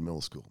at Lincoln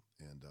Middle School.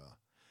 And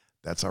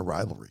that's our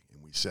rivalry.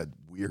 And we said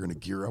we are going to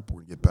gear up.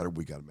 We're going to get better.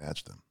 We got to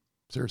match them.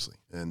 Seriously.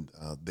 And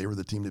they were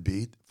the team to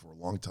beat for a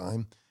long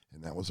time,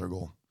 and that was our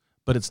goal.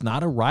 But it's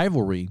not a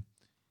rivalry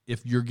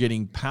if you're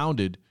getting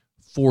pounded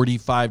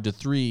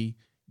 45-3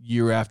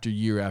 year after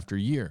year after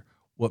year.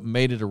 What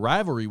made it a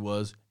rivalry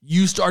was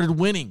you started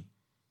winning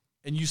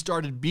and you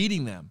started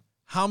beating them.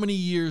 How many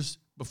years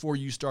before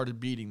you started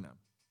beating them?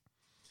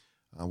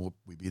 Well,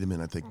 we beat them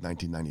in, I think,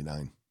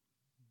 1999.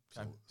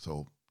 Okay.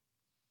 So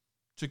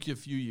Took you a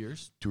few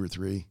years. 2 or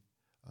 3.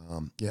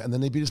 Yeah, and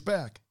then they beat us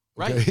back.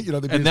 Right. Okay? They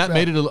beat And us that back.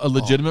 made it a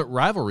legitimate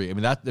rivalry. I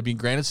mean,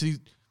 Granite City,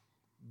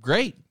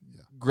 great.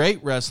 Yeah.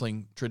 Great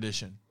wrestling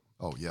tradition.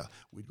 Oh, yeah.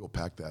 We'd go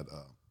pack that,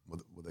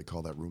 what they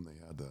call that room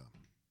they had, the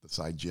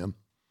side gym.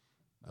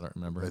 I don't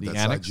remember. Right, The that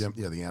annex? side gym.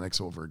 Yeah, the annex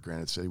over at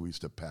Granite City. We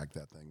used to pack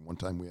that thing. One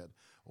time we had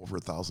over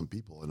 1,000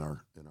 people in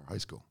our high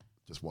school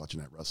just watching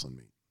that wrestling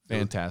meet.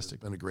 Fantastic.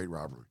 It's been a great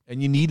rivalry.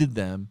 And you needed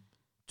them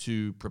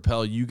to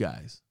propel you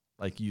guys,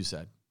 like you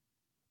said,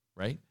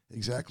 right?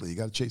 Exactly. You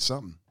got to chase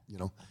something,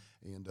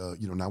 And,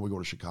 now we go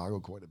to Chicago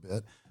quite a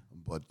bit.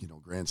 But,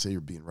 Granite City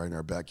being right in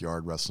our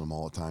backyard, wrestling them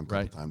all the time, a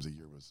couple times a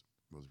year was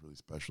really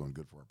special and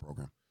good for our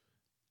program.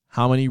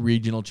 How many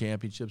regional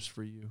championships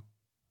for you?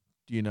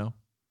 Do you know?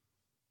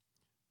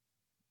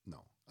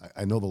 No.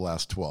 I know the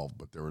last 12,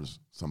 but there was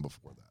some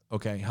before that.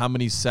 Okay. How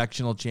many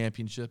sectional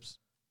championships?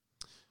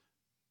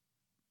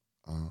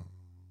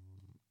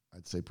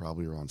 I'd say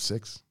probably around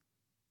 6.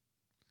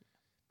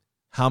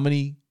 How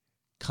many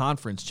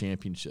conference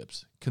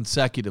championships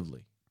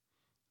consecutively?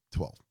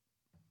 12.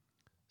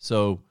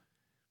 So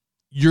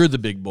you're the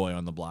big boy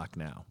on the block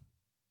now.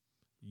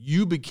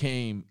 You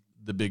became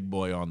the big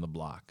boy on the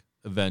block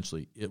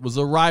eventually. It was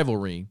a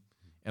rivalry,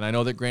 and I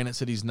know that Granite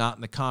City's not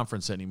in the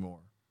conference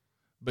anymore,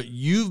 but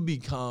you've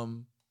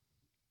become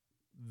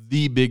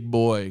the big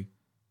boy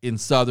in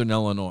Southern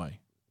Illinois.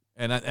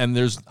 And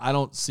I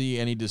don't see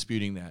any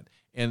disputing that.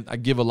 And I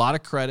give a lot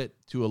of credit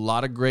to a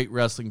lot of great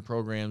wrestling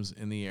programs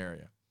in the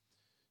area.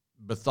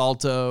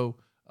 Bethalto,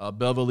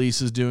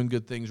 Belvalise is doing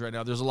good things right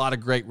now. There's a lot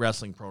of great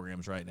wrestling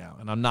programs right now,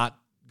 and I'm not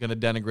going to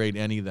denigrate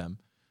any of them.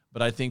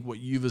 But I think what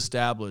you've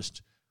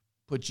established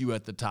puts you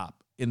at the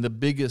top in the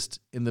biggest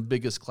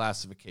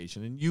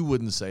classification. And you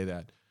wouldn't say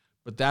that,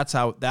 but that's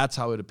how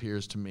it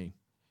appears to me.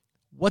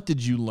 What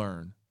did you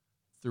learn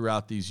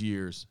throughout these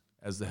years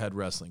as the head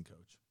wrestling coach?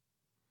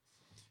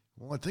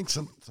 Well, I think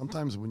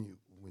sometimes when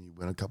you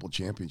win a couple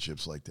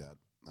championships like that,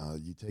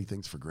 you take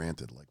things for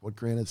granted, like what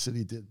Granite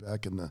City did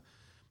back in the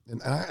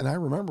and I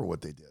remember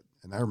what they did,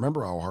 and I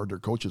remember how hard their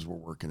coaches were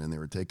working, and they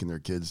were taking their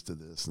kids to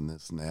this and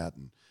that,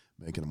 and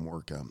making them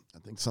work. I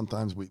think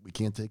sometimes we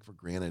can't take for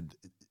granted.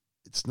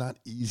 It's not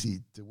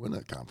easy to win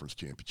a conference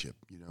championship,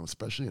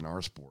 especially in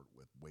our sport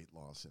with weight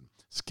loss and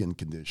skin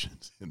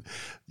conditions, and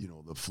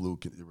the flu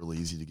can be really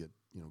easy to get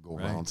go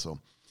Right. around. So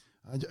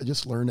I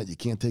just learned that you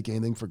can't take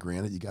anything for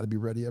granted. You got to be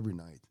ready every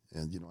night.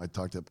 And, I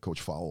talked to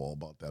Coach Fowle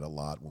about that a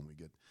lot when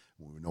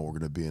we know we're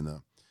going to be in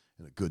a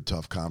good,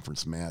 tough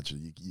conference match.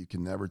 You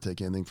can never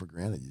take anything for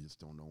granted. You just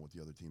don't know what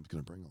the other team's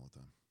going to bring all the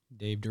time.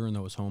 Dave, during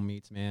those home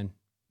meets, man,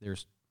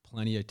 there's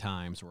plenty of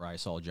times where I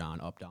saw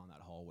John up down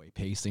that hallway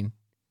pacing,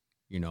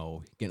 getting a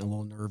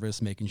little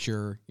nervous, making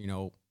sure,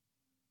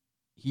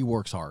 he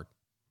works hard.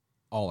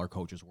 All our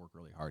coaches work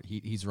really hard.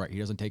 He's right. He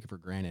doesn't take it for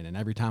granted. And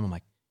every time I'm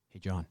like, hey,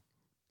 John,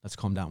 let's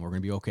calm down. We're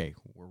going to be okay.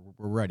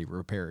 We're ready.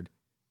 We're prepared.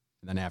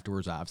 And then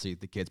afterwards, obviously,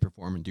 the kids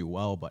perform and do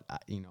well. But,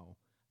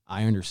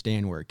 I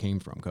understand where it came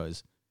from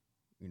because,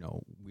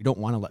 we don't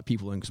want to let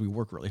people in because we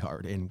work really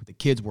hard. And the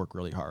kids work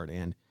really hard.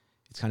 And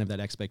it's kind of that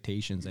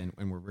expectations.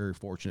 And we're very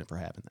fortunate for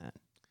having that.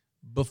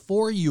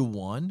 Before you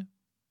won,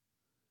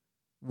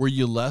 were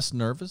you less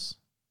nervous?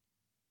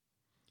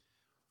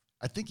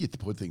 I think you have to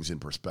put things in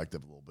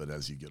perspective a little bit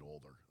as you get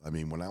older. I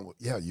mean,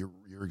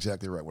 you're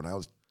exactly right. When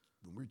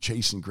we're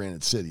chasing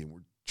Granite City and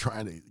we're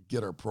trying to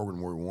get our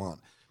program where we want,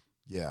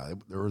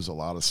 there was a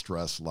lot of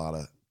stress, a lot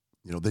of,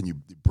 then you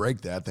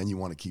break that, then you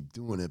want to keep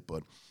doing it.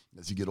 But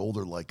as you get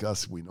older like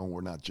us, we know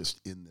we're not just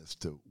in this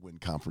to win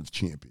conference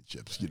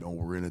championships.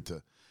 We're in it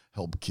to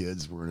help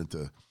kids. We're in it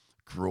to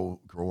grow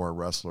our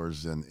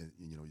wrestlers. And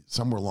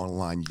somewhere along the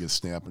line, you get a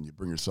snap and you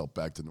bring yourself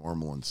back to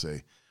normal and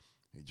say,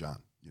 hey,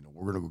 John,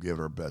 we're going to go give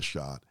it our best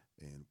shot.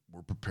 And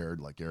we're prepared,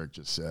 like Eric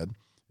just said,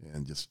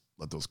 and just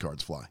let those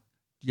cards fly.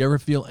 Do you ever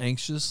feel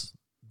anxious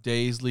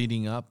days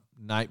leading up,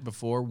 night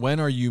before? When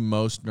are you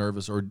most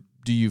nervous, or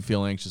do you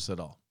feel anxious at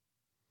all?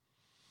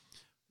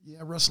 Yeah,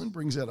 wrestling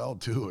brings that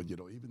out too.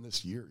 Even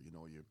this year,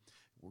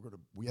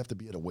 we have to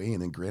be at a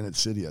weigh-in in Granite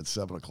City at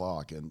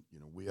 7:00, and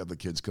we have the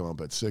kids come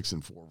up at 6,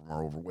 and 4 of them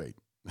are overweight.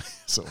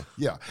 So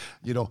yeah,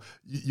 you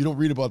don't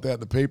read about that in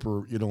the paper.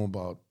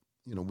 About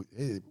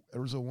hey,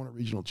 Edwardsville won a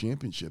regional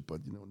championship,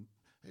 but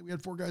hey, we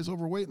had 4 guys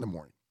overweight in the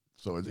morning.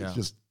 So it's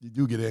just, you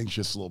do get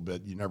anxious a little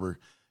bit. You never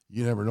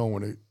know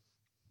when it.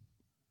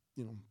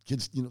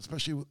 Kids,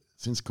 especially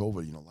since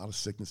COVID, a lot of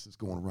sickness is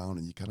going around,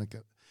 and you kind of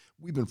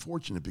we've been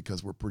fortunate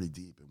because we're pretty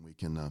deep, and we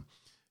can,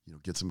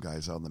 get some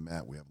guys out on the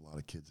mat. We have a lot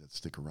of kids that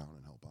stick around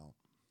and help out.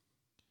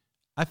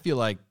 I feel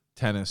like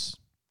tennis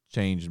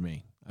changed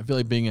me. I feel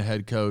like being a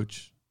head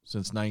coach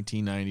since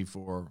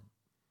 1994,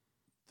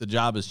 the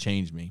job has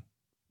changed me,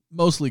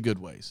 mostly good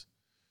ways.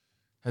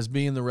 Has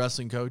being the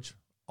wrestling coach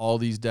all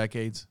these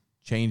decades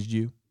changed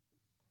you?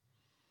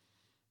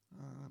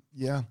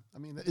 Yeah, I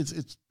mean,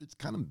 it's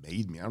kind of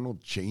made me. I don't know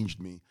if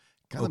changed me.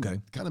 Kind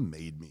of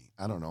made me.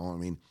 I don't know. I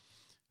mean,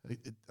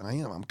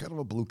 I'm kind of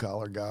a blue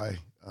collar guy,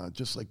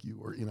 just like you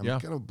were. I'm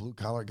kind of a blue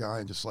collar guy,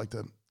 and just like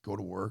to go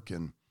to work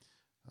and,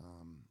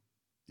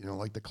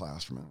 like the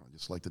classroom. I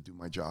just like to do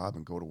my job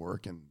and go to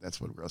work, and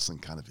that's what wrestling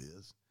kind of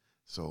is.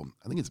 So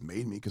I think it's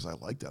made me because I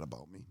like that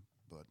about me.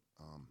 But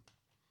I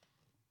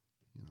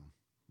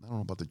don't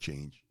know about the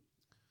change.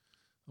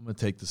 I'm going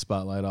to take the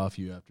spotlight off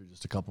you after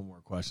just a couple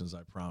more questions,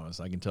 I promise.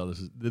 I can tell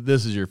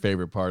this is your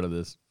favorite part of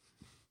this.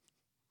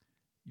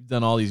 You've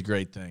done all these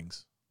great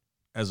things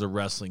as a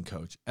wrestling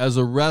coach.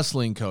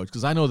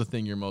 Because I know the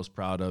thing you're most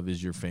proud of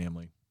is your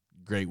family.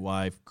 Great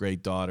wife,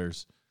 great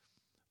daughters.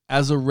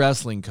 As a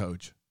wrestling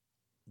coach,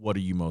 what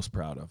are you most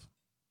proud of?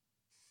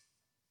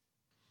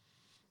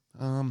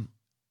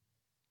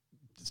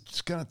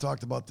 Just kind of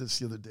talked about this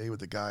the other day with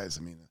the guys.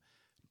 I mean,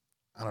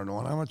 I don't know,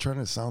 and I'm not trying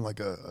to sound like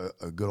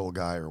a good old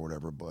guy or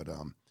whatever, but,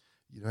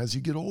 as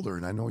you get older,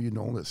 and I know you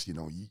know this,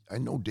 I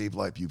know, Dave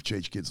Life, you've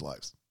changed kids'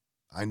 lives.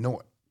 I know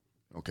it,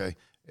 okay?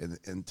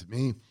 And to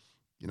me,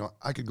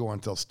 I could go on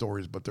and tell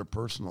stories, but they're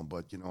personal,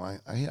 but,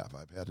 I've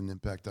had an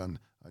impact on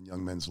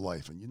young men's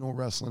life. And,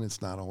 wrestling,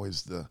 it's not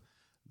always the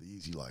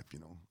easy life,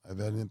 I've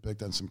had an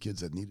impact on some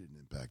kids that needed an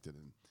impact, and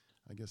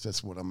I guess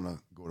that's what I'm going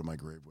to go to my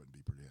grave with and be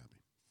pretty happy.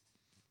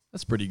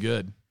 That's pretty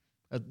good.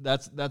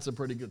 That's a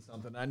pretty good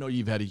something. I know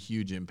you've had a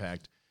huge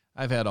impact.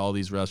 I've had all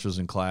these wrestlers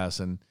in class,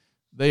 and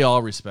they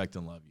all respect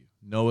and love you.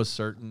 Noah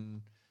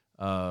Certain,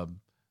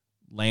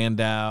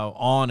 Landau,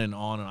 on and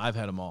on. And I've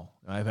had them all.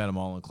 I've had them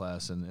all in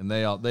class, and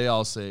they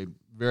all say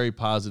very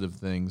positive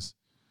things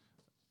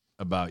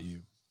about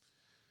you.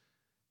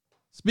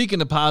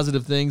 Speaking of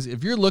positive things,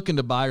 if you're looking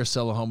to buy or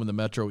sell a home in the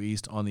Metro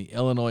East on the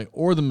Illinois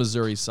or the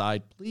Missouri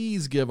side,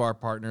 please give our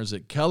partners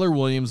at Keller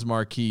Williams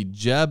Marquis,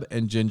 Jeb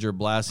and Ginger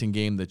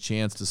Blasingame the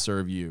chance to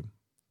serve you.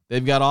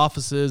 They've got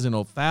offices in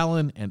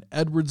O'Fallon and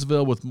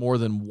Edwardsville with more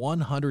than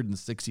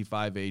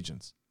 165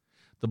 agents.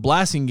 The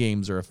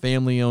Blasingames are a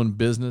family-owned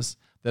business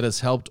that has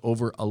helped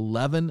over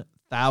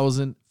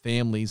 11,000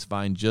 families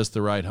find just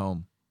the right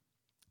home.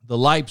 The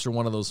Lipes are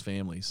one of those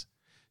families.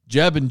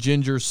 Jeb and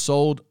Ginger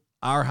sold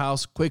our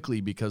house quickly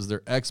because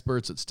they're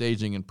experts at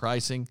staging and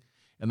pricing,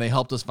 and they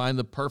helped us find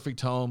the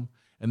perfect home,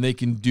 and they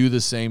can do the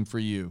same for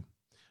you.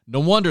 No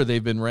wonder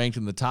they've been ranked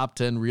in the top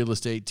 10 real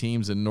estate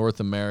teams in North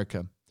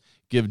America.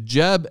 Give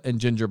Jeb and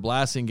Ginger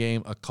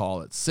Blasingame a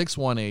call at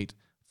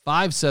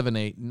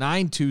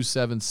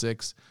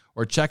 618-578-9276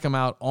 or check them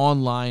out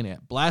online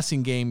at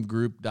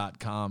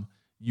blasinggamegroup.com.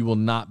 You will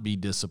not be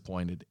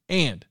disappointed.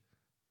 And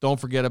don't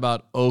forget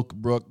about Oak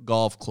Brook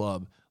Golf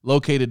Club.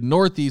 Located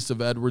northeast of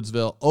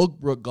Edwardsville, Oak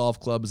Brook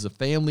Golf Club is a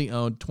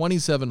family-owned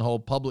 27-hole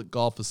public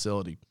golf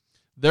facility.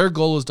 Their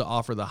goal is to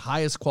offer the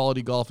highest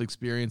quality golf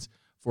experience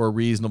for a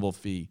reasonable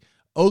fee.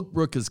 Oak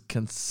Brook is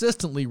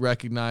consistently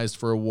recognized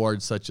for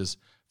awards such as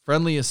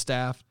Friendliest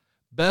Staff,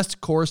 Best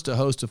Course to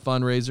Host a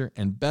Fundraiser,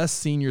 and Best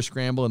Senior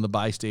Scramble in the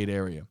bi-state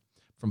area.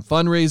 From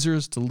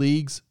fundraisers to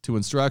leagues to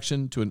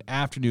instruction to an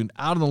afternoon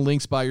out on the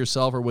links by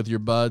yourself or with your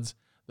buds,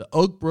 the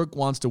Oak Brook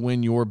wants to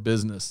win your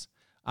business.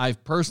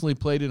 I've personally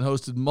played and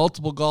hosted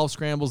multiple golf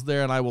scrambles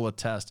there, and I will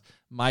attest,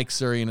 Mike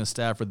Surrey and his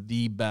staff are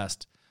the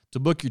best. To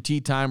book your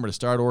tee time or to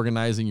start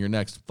organizing your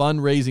next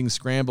fundraising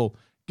scramble,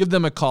 give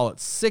them a call at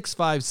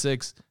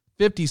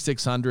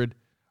 656-5600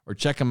 or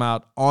check them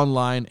out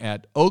online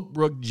at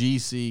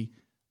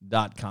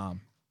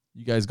oakbrookgc.com.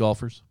 You guys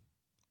golfers?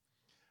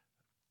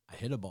 I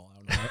hit a ball.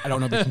 I don't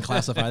know if you can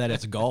classify that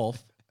as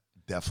golf.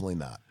 Definitely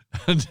not.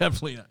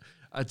 Definitely not.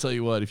 I tell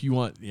you what, if you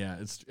want,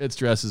 it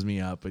stresses me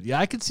out. But yeah,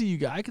 I could see you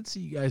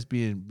guys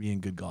being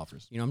good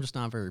golfers. I'm just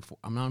not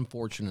I'm not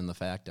unfortunate in the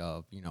fact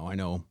of, I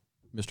know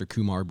Mr.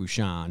 Kumar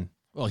Bhushan.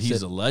 Well,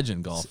 he's a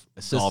legend golf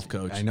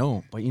coach. I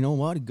know, but you know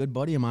what? A good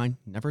buddy of mine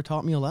never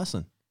taught me a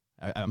lesson.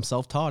 I'm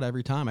self-taught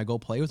every time I go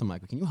play with him.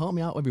 Like, can you help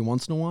me out every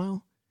once in a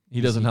while?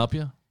 He doesn't help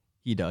you?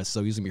 He does.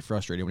 So he's going to be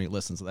frustrated when he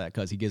listens to that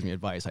because he gives me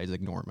advice. I just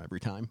ignore him every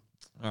time.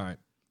 All right.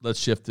 Let's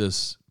shift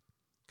this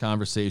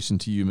conversation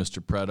to you,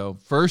 Mr. Pretto.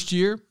 First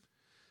year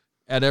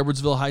at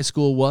Edwardsville High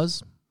School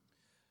was?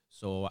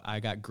 So I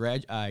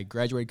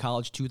graduated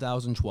college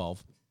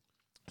 2012.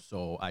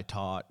 So I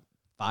taught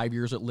 5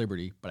 years at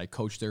Liberty, but I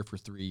coached there for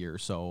 3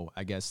 years. So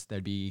I guess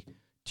that'd be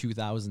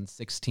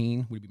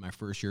 2016 would be my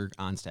first year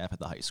on staff at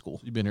the high school.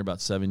 You've been here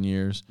about 7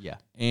 years. Yeah.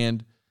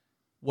 And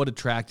what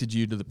attracted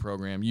you to the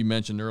program? You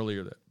mentioned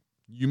earlier that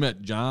you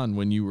met Jon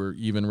when you were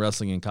even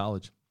wrestling in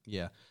college.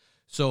 Yeah.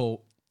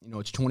 So,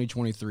 it's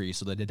 2023,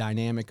 so the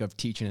dynamic of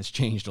teaching has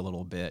changed a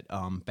little bit.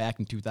 Back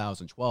in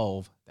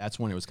 2012, that's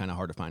when it was kind of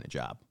hard to find a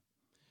job.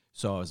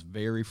 So I was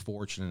very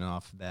fortunate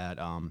enough that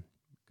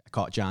I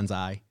caught Jon's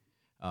eye.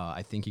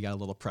 I think he got a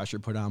little pressure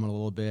put on him a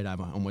little bit. I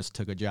almost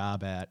took a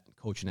job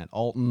coaching at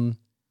Alton.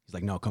 He's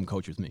like, no, come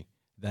coach with me.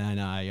 Then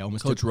I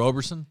almost Coach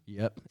Roberson?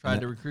 Yep.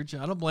 Tried to recruit you.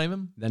 I don't blame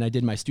him. Then I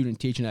did my student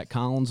teaching at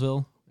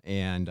Collinsville,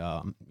 and,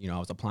 I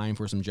was applying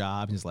for some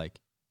jobs. He's like,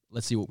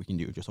 let's see what we can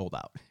do. Just hold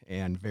out.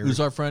 And Who's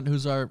our friend?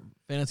 Who's our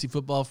fantasy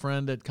football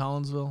friend at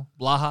Collinsville?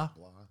 Blaha?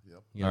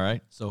 Yep. All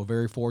right. So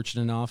very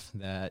fortunate enough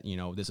that,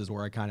 this is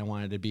where I kind of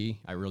wanted to be.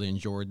 I really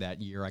enjoyed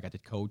that year. I got to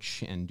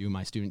coach and do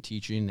my student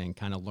teaching and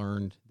kind of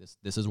learned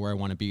this is where I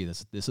want to be.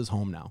 This is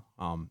home now.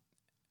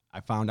 I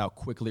found out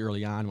quickly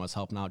early on when I was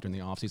helping out during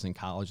the offseason in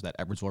college that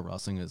Edwardsville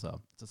wrestling it's a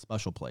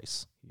special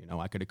place.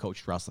 I could have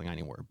coached wrestling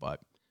anywhere,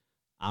 but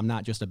I'm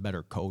not just a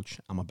better coach.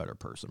 I'm a better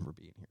person for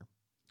being here.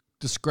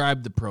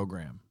 Describe the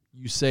program.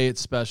 You say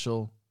it's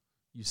special.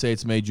 You say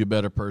it's made you a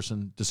better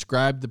person.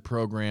 Describe the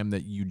program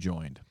that you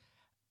joined.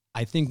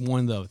 I think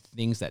one of the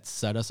things that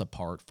set us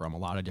apart from a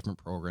lot of different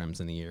programs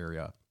in the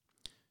area,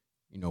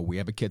 we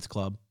have a kids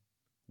club,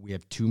 we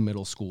have 2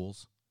 middle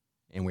schools,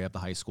 and we have the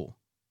high school.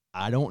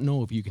 I don't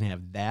know if you can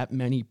have that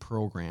many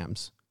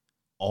programs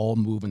all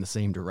move in the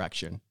same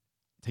direction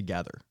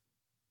together,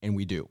 and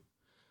we do.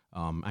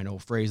 I know a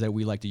phrase that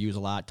we like to use a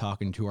lot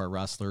talking to our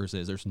wrestlers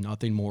is there's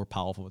nothing more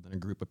powerful than a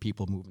group of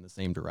people moving in the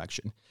same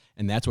direction,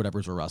 and that's what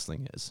Edwardsville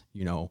Wrestling is.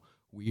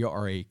 We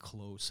are a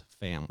close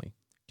family.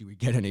 Do we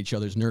get on each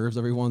other's nerves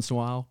every once in a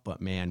while?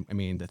 But, man,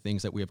 the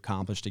things that we have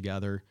accomplished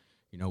together,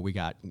 we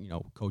got,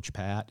 Coach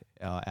Pat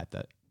at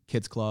the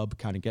kids club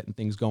kind of getting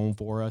things going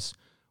for us.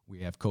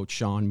 We have Coach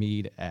Sean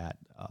Mead at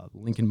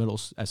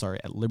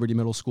at Liberty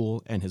Middle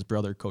School, and his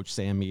brother, Coach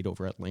Sam Mead,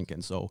 over at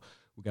Lincoln. So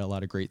we got a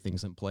lot of great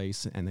things in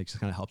place, and it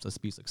just kind of helps us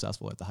be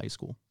successful at the high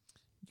school.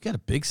 You got a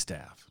big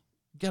staff.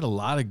 You got a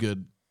lot of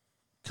good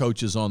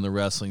coaches on the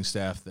wrestling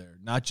staff there.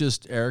 Not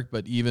just Eric,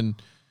 but even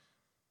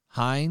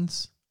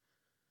Hines,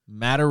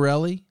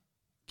 Mattarelli.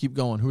 Keep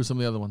going. Who are some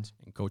of the other ones?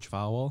 And Coach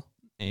Fowell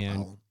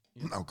and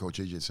Coach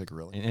AJ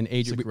Ciccarelli. And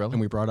AJ, and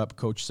we brought up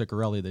Coach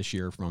Ciccarelli this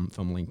year from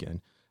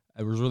Lincoln.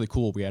 It was really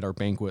cool. We had our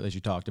banquet, as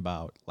you talked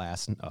about,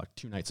 last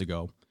 2 nights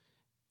ago,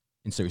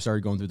 and so we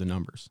started going through the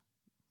numbers.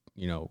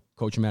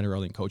 Coach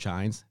Mattarelli and Coach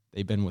Hines,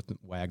 they've been with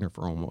Wagner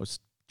for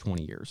almost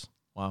 20 years.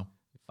 Wow.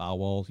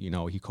 Fowell,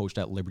 he coached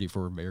at Liberty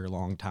for a very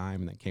long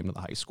time and then came to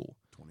the high school.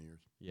 20 years.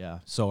 Yeah.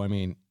 So,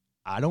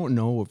 I don't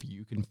know if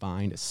you can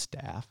find a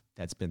staff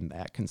that's been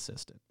that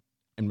consistent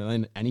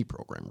in any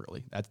program,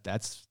 really.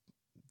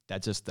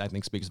 That just, I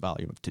think, speaks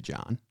volume to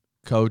Jon.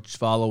 Coach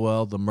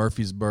Followell, the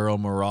Murfreesboro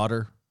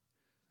Marauder.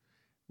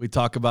 We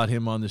talk about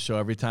him on the show.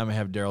 Every time I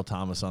have Daryl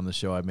Thomas on the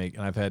show, and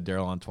I've had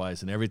Daryl on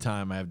twice, and every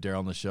time I have Daryl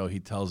on the show, he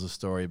tells a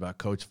story about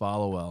Coach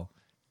Followell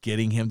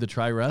getting him to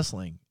try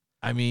wrestling.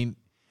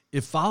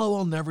 If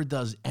Followell never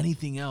does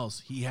anything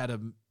else, he's got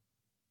a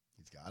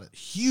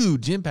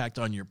huge impact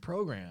on your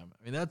program.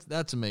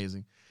 That's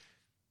amazing.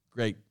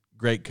 Great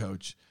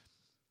coach.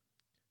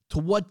 To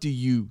what do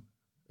you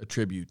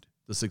attribute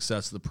the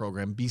success of the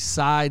program,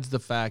 besides the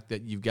fact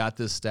that you've got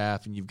this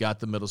staff and you've got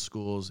the middle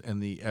schools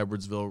and the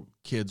Edwardsville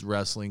Kids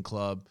Wrestling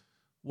Club?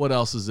 What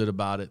else is it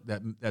about it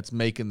that's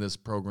making this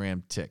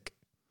program tick?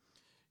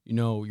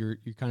 You're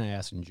kind of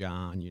asking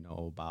Jon,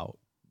 about,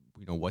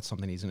 what's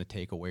something he's going to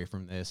take away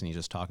from this, and he's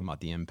just talking about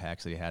the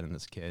impacts that he had on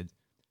this kid.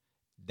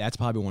 That's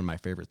probably one of my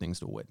favorite things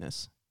to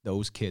witness,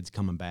 those kids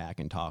coming back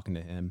and talking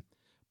to him,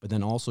 but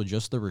then also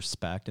just the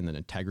respect and the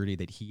integrity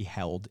that he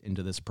held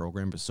into this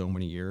program for so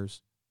many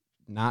years.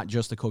 Not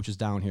just the coaches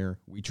down here.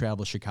 We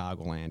travel to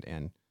Chicagoland,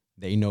 and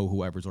they know who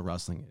Edwardsville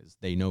Wrestling is.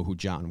 They know who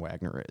Jon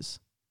Wagner is,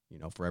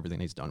 for everything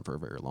he's done for a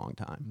very long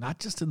time. Not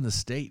just in the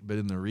state, but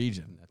in the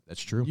region.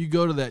 That's true. You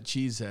go to that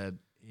Cheesehead,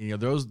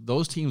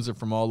 those teams are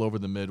from all over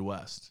the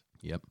Midwest.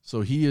 Yep.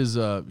 So he's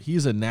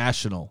a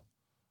national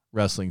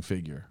wrestling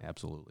figure.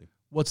 Absolutely.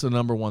 What's the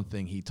number one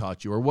thing he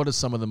taught you, or what are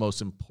some of the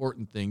most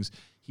important things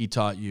he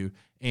taught you?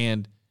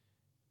 And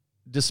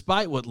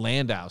despite what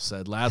Landau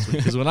said last week,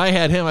 because when I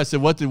had him, I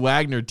said, what did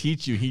Wagner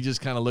teach you? He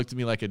just kind of looked at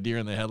me like a deer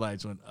in the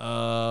headlights, went,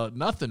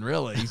 nothing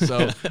really.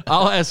 So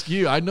I'll ask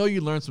you. I know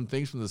you learned some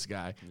things from this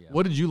guy. Yeah.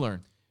 What did you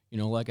learn?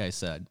 Like I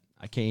said,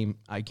 I came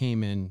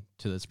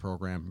into this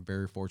program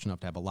very fortunate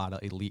enough to have a lot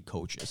of elite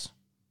coaches,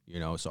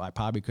 so I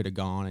probably could have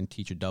gone and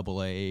teach a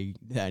AA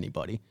to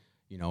anybody.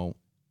 A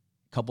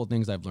couple of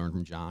things I've learned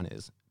from Jon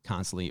is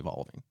constantly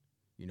evolving.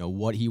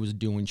 What he was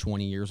doing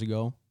 20 years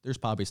ago, there's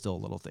probably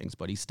still little things,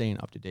 but he's staying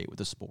up to date with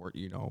the sport.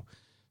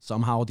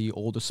 Somehow the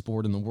oldest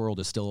sport in the world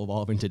is still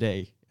evolving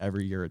today.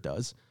 Every year it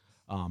does.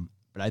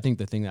 But I think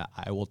the thing that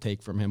I will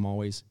take from him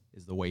always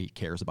is the way he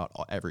cares about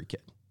every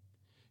kid.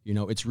 You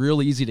know, it's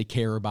real easy to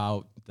care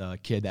about the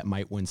kid that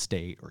might win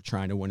state or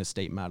trying to win a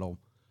state medal,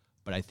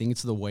 but I think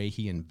it's the way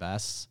he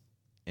invests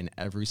in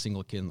every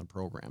single kid in the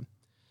program.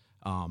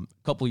 A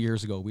couple of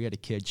years ago, we had a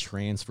kid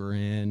transfer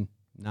in,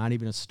 not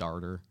even a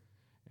starter,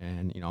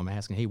 and, I'm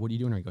asking, hey, what are you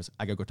doing here? He goes,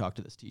 I got to go talk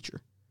to this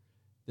teacher.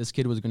 This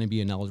kid was going to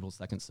be ineligible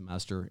second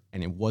semester,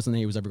 and it wasn't that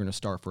he was ever going to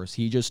start first.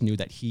 He just knew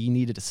that he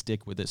needed to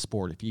stick with this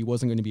sport. If he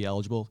wasn't going to be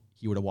eligible,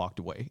 he would have walked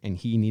away, and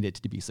he needed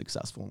to be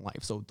successful in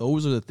life. So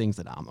those are the things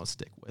that I'm going to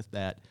stick with,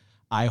 that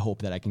I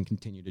hope that I can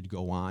continue to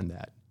go on.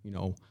 That,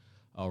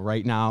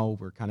 right now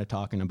we're kind of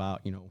talking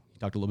about, you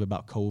talked a little bit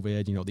about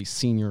COVID. These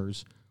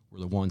seniors were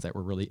the ones that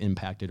were really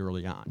impacted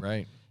early on.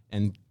 Right.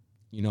 And,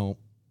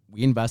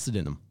 we invested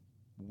in them.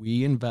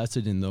 We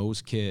invested in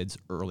those kids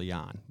early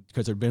on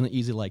because it had been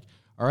easy, like,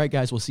 all right,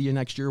 guys, we'll see you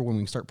next year when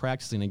we start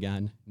practicing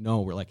again. No,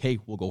 we're like, hey,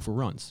 we'll go for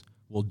runs.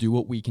 We'll do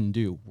what we can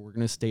do. We're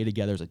going to stay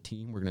together as a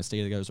team. We're going to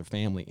stay together as a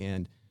family.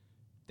 And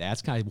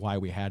that's kind of why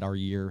we had our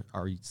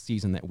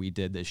season that we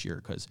did this year,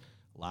 because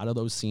a lot of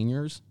those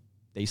seniors,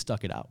 they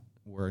stuck it out,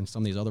 where in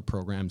some of these other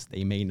programs,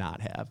 they may not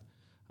have.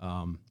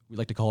 We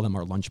like to call them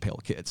our lunch pail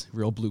kids,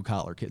 real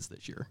blue-collar kids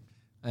this year.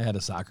 I had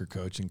a soccer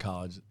coach in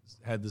college,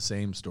 had the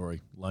same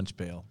story, lunch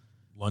pail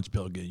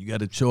kid. You got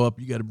to show up.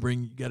 You got to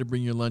bring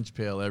your lunch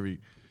pail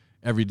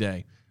every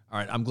day. All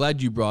right, I'm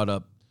glad you brought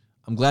up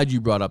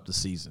the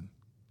season,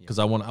 because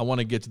I want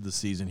to get to the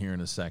season here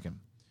in a second.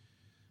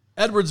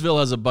 Edwardsville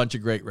has a bunch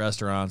of great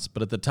restaurants,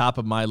 but at the top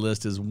of my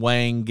list is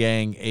Wang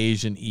Gang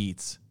Asian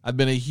Eats. I've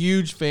been a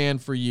huge fan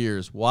for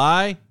years.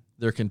 Why?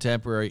 Their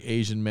contemporary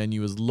Asian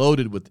menu is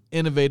loaded with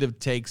innovative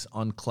takes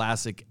on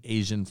classic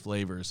Asian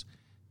flavors.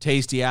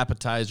 Tasty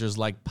appetizers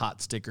like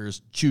pot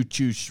stickers,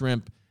 choo-choo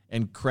shrimp,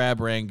 and crab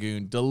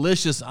rangoon.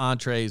 Delicious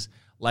entrees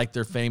like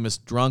their famous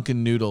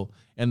drunken noodle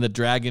and the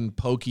dragon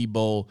poke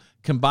bowl,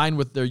 combined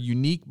with their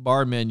unique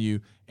bar menu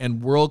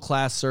and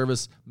world-class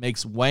service,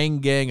 makes Wang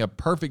Gang a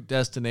perfect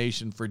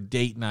destination for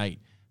date night,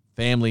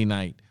 family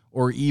night,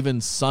 or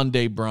even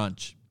Sunday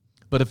brunch.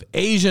 But if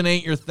Asian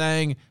ain't your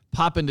thing,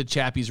 pop into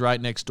Chappie's right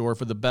next door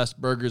for the best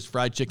burgers,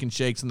 fried chicken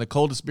shakes, and the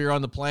coldest beer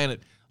on the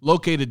planet,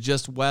 located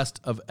just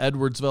west of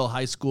Edwardsville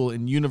High School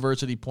in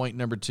University Point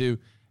No. 2,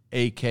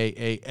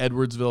 a.k.a.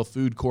 Edwardsville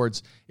Food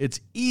Courts. It's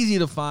easy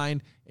to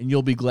find, and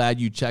you'll be glad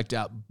you checked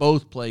out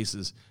both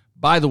places.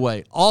 By the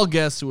way, all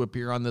guests who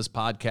appear on this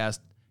podcast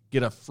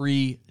get a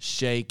free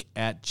shake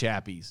at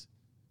Chappie's.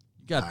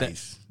 You got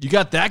nice. that. You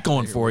got that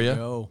going There for we you.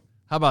 go.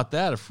 How about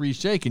that? A free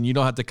shake, and you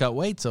don't have to cut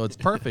weight, so it's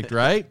perfect,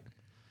 right?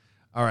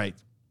 All right,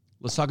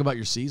 let's talk about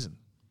your season.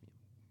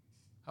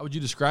 How would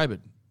you describe it?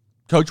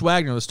 Coach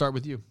Wagner, let's start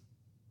with you.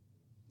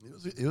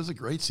 It was a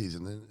great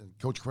season, and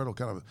Coach Pretto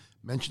kind of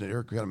mentioned it.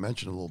 Eric kind of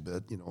mentioned it a little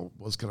bit.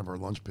 Was kind of our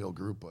lunch pail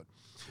group, but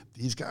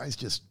these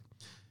guys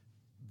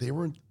they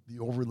weren't the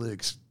overly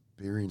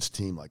experienced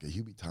team like a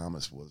Hubie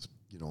Thomas was.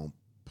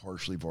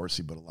 Partially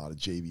varsity, but a lot of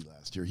JV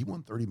last year. He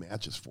won 30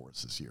 matches for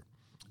us this year,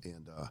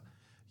 and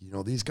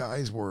these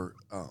guys were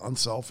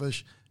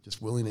unselfish,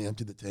 just willing to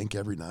empty the tank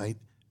every night,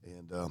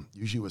 and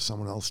usually with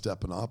someone else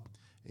stepping up.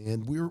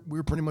 And we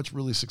were pretty much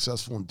really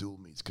successful in dual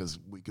meets because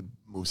we could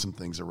move some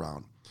things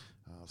around.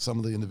 Some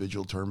of the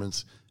individual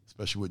tournaments,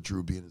 especially with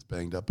Drew being as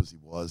banged up as he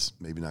was,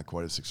 maybe not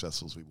quite as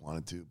successful as we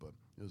wanted to, but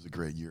it was a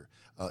great year.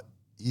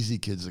 Easy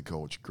kids to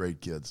coach,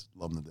 great kids,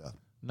 love them to death.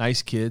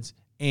 Nice kids.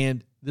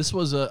 And this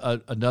was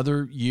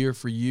another year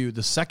for you,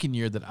 the second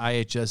year that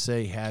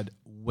IHSA had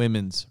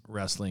women's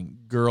wrestling,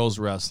 girls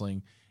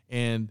wrestling.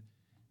 And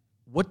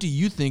what do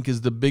you think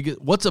is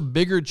what's a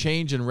bigger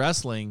change in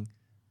wrestling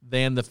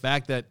than the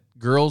fact that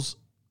girls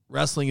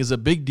wrestling is a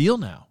big deal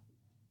now?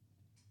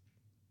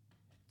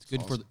 It's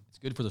good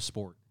for the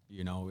sport.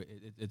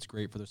 It's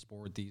great for the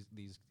sport.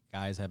 These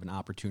guys have an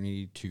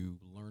opportunity to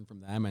learn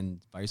from them,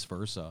 and vice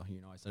versa.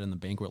 I said in the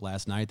banquet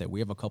last night that we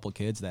have a couple of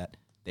kids that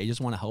they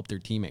just want to help their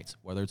teammates,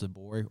 whether it's a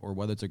boy or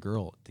whether it's a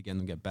girl, to get them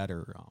to get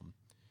better.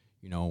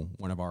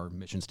 One of our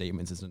mission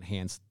statements is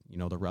enhance,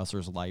 the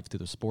wrestler's life through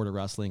the sport of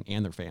wrestling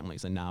and their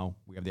families. And now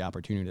we have the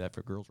opportunity to that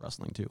for girls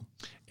wrestling too.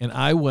 And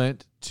I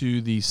went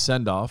to the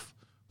send-off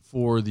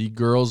for the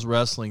girls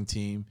wrestling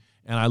team,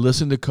 and I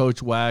listened to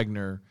Coach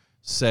Wagner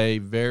say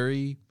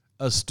very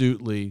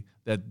astutely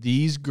that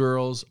these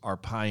girls are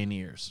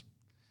pioneers.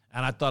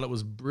 And I thought it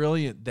was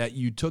brilliant that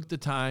you took the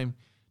time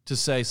to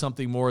say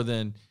something more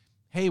than,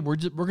 hey, we're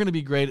going to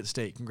be great at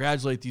state.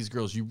 Congratulate these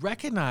girls. You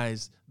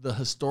recognize the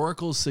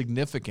historical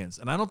significance.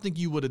 And I don't think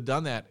you would have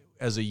done that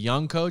as a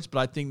young coach, but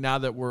I think now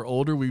that we're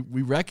older,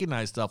 we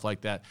recognize stuff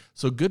like that.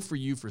 So good for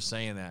you for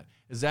saying that.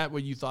 Is that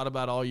what you thought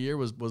about all year,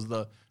 was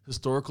the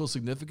historical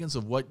significance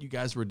of what you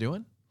guys were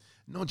doing?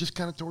 No, just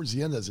kind of towards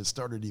the end as it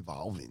started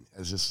evolving.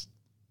 As this,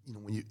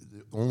 when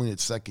only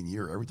its second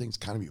year, everything's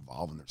kind of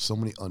evolving. There's so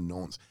many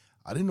unknowns.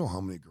 I didn't know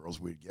how many girls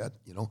we'd get,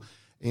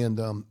 And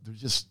there's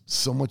just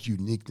so much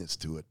uniqueness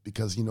to it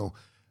because, and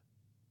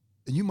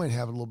you might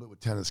have it a little bit with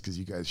tennis because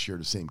you guys share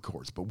the same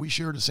courts, but we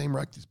share the same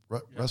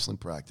wrestling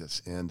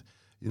practice. And,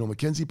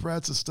 Mackenzie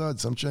Pratt's a stud.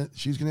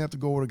 She's going to have to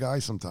go with a guy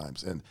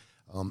sometimes. And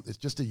it's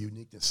just a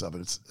uniqueness of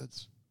it.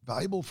 It's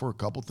valuable for a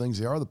couple things.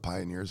 They are the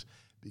pioneers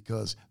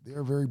because they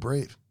are very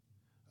brave.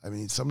 I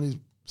mean, some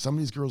of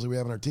these girls that we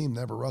have on our team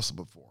never wrestled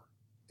before,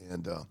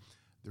 and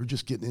they're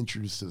just getting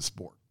introduced to the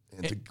sport.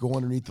 And to go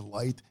underneath the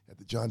light at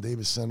the John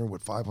Davis Center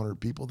with 500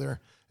 people there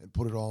and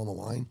put it all on the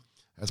line,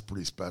 that's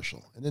pretty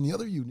special. And then the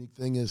other unique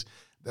thing is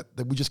that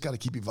we just got to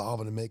keep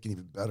evolving and making it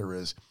even better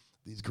is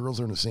these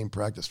girls are in the same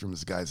practice room as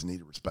the guys that need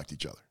to respect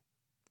each other.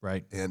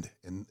 Right. And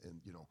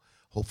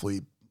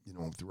hopefully,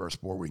 through our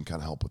sport, we can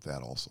kind of help with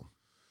that also.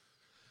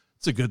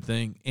 It's a good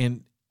thing.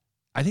 And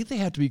I think they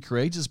have to be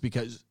courageous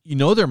because,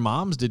 their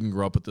moms didn't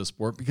grow up with this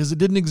sport because it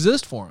didn't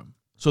exist for them.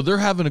 So they're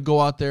having to go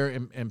out there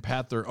and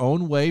pat their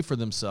own way for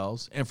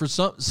themselves. And for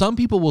some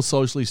people will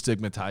socially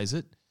stigmatize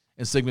it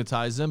and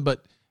stigmatize them.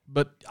 But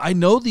I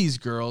know these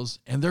girls,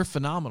 and they're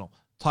phenomenal.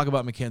 Talk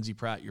about Mackenzie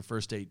Pratt, your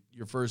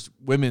first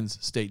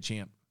women's state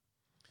champ.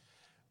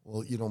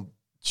 Well,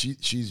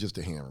 she's just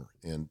a hammer.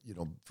 And,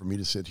 for me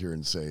to sit here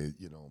and say,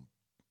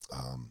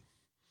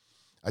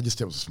 I just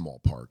think it was a small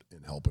part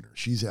in helping her.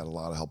 She's had a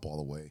lot of help all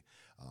the way.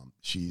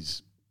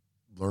 She's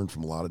learned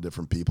from a lot of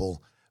different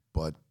people.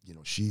 But,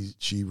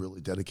 she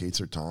really dedicates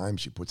her time.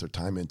 She puts her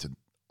time into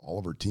all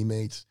of her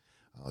teammates.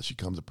 She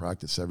comes to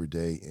practice every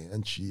day,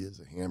 and she is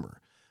a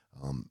hammer.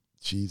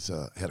 She's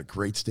had a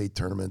great state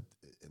tournament.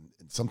 And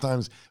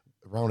sometimes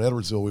around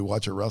Edwardsville, we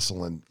watch her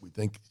wrestle, and we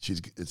think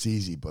it's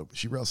easy. But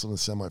she wrestled in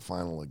the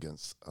semifinal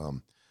against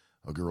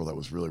a girl that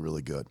was really,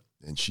 really good.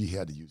 And she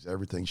had to use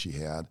everything she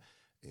had,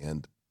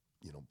 and,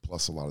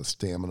 plus a lot of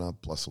stamina,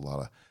 plus a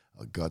lot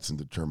of guts and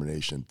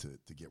determination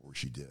to get where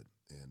she did.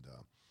 And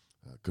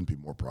couldn't be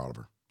more proud of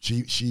her.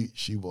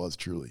 She was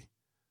truly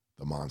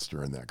the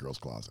monster in that girls'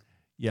 closet.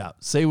 Yeah,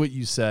 say what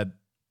you said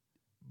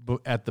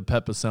at the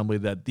pep assembly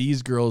that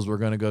these girls were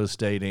going to go to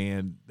state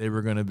and they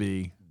were going to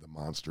be the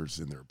monsters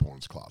in their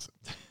opponent's closet.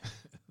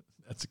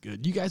 That's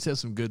good. You guys have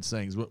some good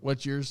sayings.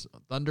 What's yours?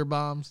 Thunder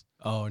bombs?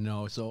 Oh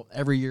no! So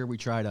every year we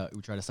try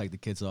to psych the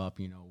kids up.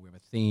 We have a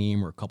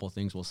theme or a couple of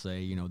things we'll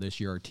say. This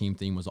year our team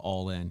theme was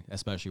all in,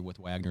 especially with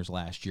Wagner's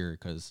last year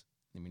because.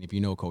 I mean, if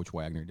you know Coach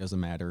Wagner, it doesn't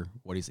matter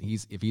what if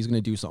he's going to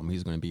do something,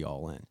 he's going to be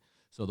all in.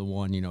 So the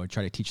one,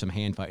 try to teach them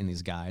hand fighting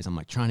these guys. I'm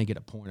like trying to get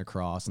a point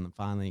across, and then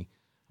finally,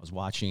 I was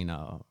watching,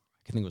 I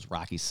think it was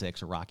Rocky VI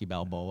or Rocky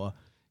Balboa,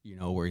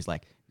 where he's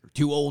like, "You're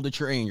too old to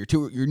train.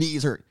 Your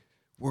knees hurt.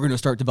 We're going to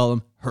start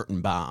developing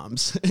hurting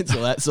bombs." And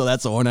so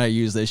that's the one I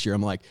use this year.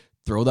 I'm like,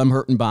 throw them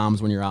hurting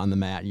bombs when you're on the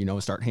mat.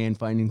 Start hand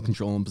fighting,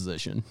 controlling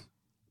position.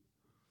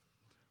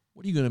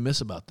 What are you going to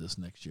miss about this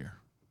next year?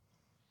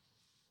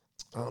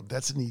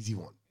 That's an easy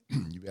one.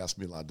 You've asked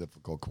me a lot of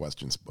difficult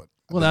questions, but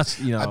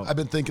I've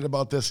been thinking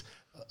about this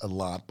a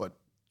lot, but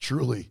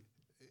truly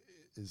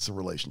it's the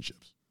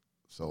relationships.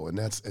 So, and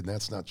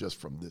that's not just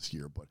from this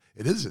year, but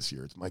it is this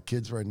year. It's my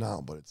kids right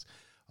now, but it's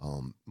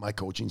my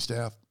coaching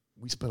staff.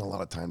 We spend a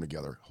lot of time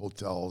together,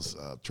 hotels,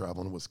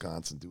 traveling to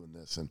Wisconsin, doing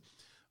this, and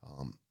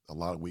a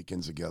lot of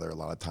weekends together, a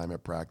lot of time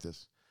at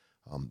practice.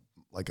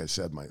 Like I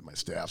said, my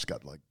staff's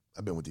got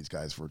I've been with these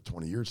guys for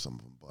 20 years, some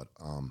of them, but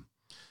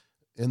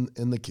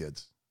and the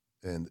kids,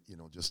 and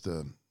just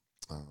the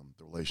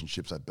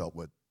relationships I built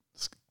with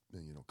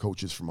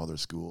coaches from other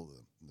schools,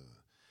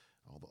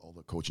 all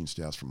the coaching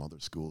staffs from other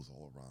schools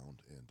all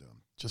around, and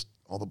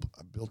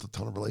I built a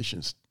ton of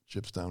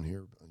relationships down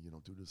here,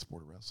 due to the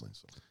sport of wrestling.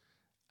 So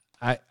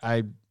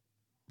I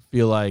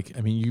feel like,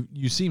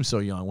 you seem so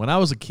young. When I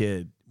was a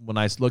kid, when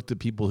I looked at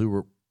people who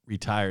were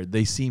retired,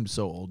 they seemed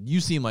so old.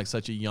 You seem like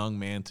such a young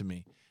man to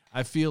me.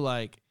 I feel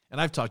like, and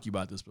I've talked to you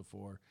about this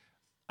before,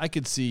 I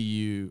could see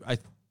you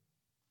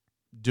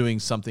doing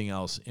something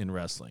else in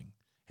wrestling.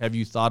 Have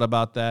you thought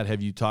about that?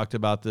 Have you talked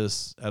about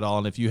this at all?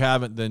 And if you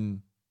haven't,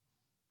 then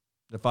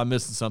if I'm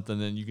missing something,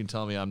 then you can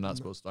tell me I'm not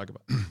supposed to talk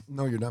about it.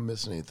 No, you're not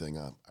missing anything.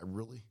 I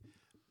really,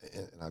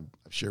 and I've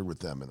shared with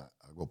them, and I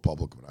go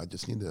public, but I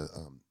just need to,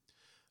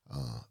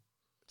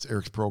 it's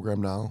Eric's program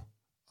now.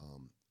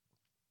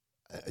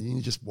 You need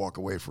to just walk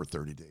away for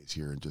 30 days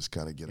here and just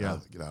kind of get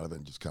out of it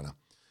and just kind of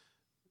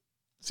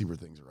see where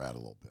things are at a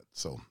little bit.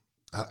 So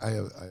I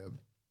have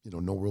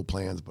no real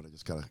plans, but I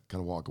just gotta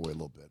kind of walk away a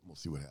little bit, and we'll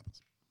see what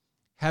happens.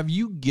 Have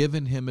you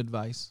given him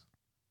advice?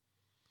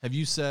 Have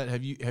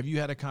you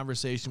had a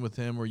conversation with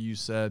him where you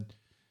said,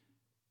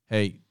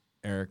 "Hey,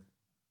 Eric,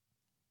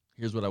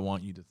 here's what I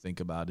want you to think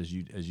about as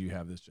you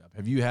have this job"?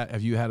 Have you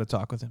had a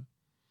talk with him?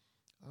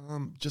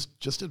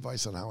 Just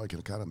advice on how I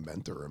can kind of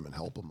mentor him and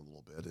help him a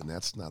little bit, and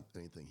that's not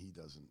anything he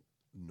doesn't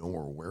know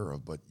or aware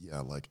of. But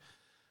yeah,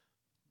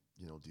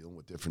 dealing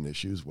with different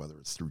issues, whether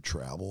it's through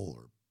travel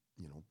or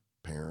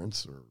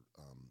parents or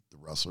the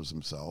wrestlers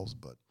themselves,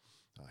 but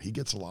he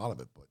gets a lot of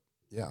it. But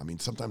yeah,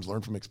 sometimes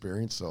learn from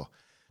experience. So,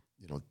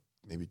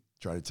 maybe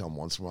try to tell him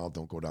once in a while,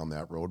 don't go down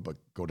that road, but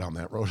go down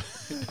that road.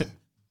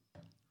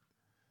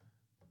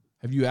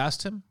 Have you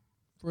asked him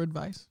for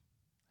advice?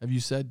 Have you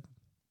said,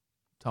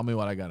 tell me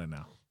what I got to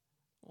know?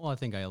 Well, I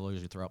think I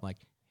usually throw up like,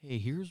 hey,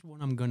 here's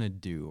what I'm going to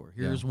do, or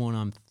here's what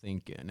I'm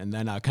thinking. And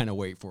then I kind of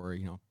wait for,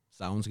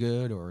 sounds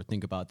good, or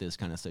think about this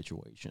kind of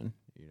situation.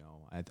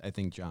 I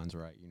think John's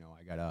right.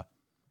 I got to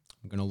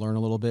I'm going to learn a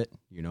little bit.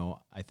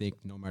 I think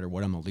no matter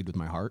what, I'm going to lead with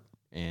my heart.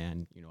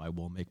 And, I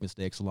will make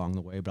mistakes along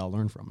the way, but I'll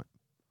learn from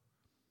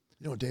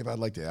it. Dave, I'd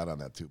like to add on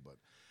that too, but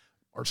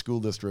our school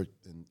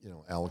district and,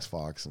 Alex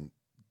Fox and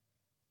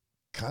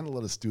kind of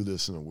let us do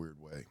this in a weird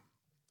way.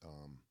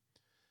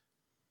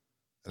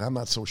 And I'm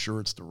not so sure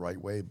it's the right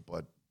way,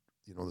 but,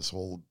 this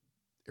whole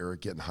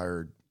Eric getting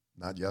hired,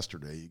 not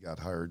yesterday, he got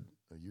hired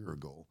a year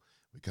ago.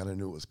 We kind of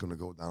knew it was going to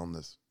go down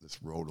this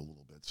road a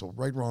little bit. So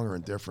right, wrong, or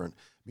indifferent,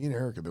 me and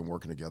Eric have been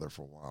working together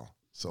for a while.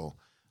 So,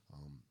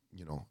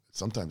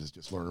 sometimes it's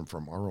just learning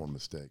from our own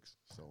mistakes.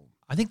 So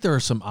I think there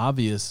are some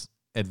obvious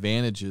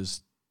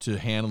advantages to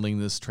handling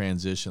this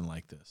transition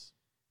like this.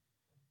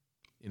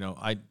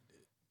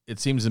 It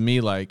seems to me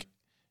like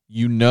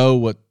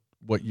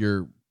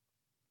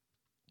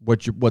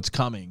what's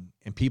coming,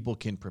 and people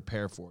can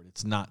prepare for it.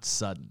 It's not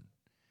sudden.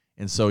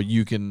 And so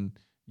you can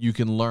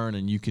learn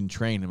and you can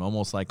train him,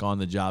 almost like on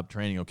the job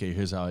training. Okay,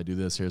 here's how I do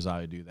this, here's how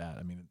I do that.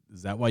 I mean,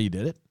 is that why you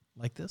did it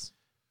like this?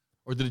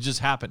 Or did it just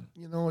happen?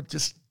 It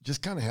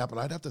just kind of happened.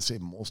 I'd have to say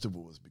most of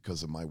it was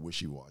because of my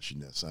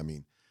wishy-washiness. I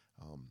mean,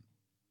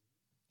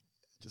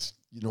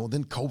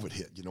 then COVID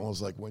hit. I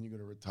was like, when are you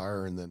going to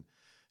retire? And then,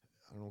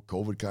 I don't know,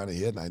 COVID kind of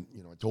hit. And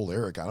I told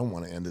Eric, I don't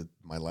want to end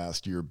my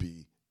last year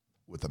be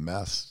with a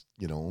mess,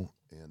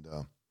 and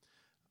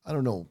I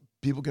don't know.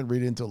 People can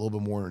read into a little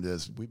bit more than it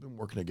is. We've been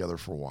working together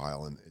for a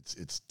while, and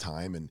it's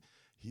time, and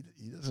he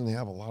doesn't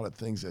have a lot of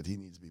things that he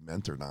needs to be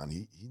mentored on.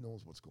 He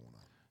knows what's going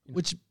on.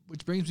 Which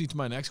brings me to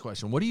my next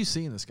question. What do you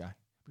see in this guy?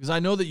 Because I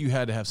know that you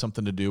had to have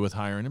something to do with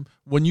hiring him.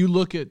 When you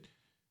look at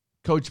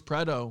Coach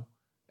Pretto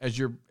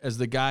as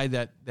the guy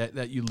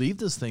that you leave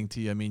this thing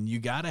to you, I mean, you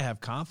got to have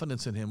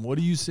confidence in him. What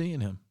do you see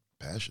in him?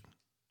 Passion.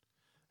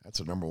 That's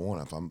the number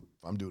one. If I'm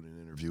doing an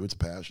interview, it's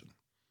passion.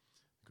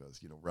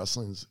 Because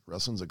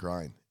wrestling's a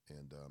grind,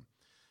 and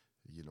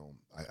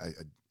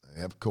I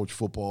have coached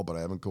football, but I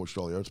haven't coached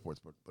all the other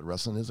sports. But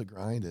wrestling is a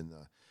grind, and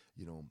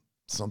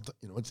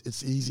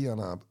it's easy on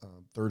a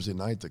Thursday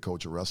night to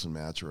coach a wrestling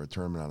match or a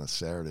tournament on a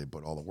Saturday,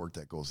 but all the work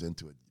that goes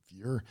into it. If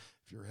you're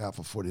half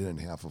a foot in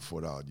and half a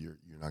foot out, you're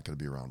not going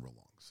to be around real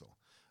long. So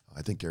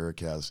I think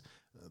Eric has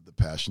the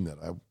passion that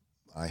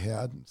I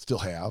had and still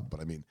have, but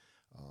I mean,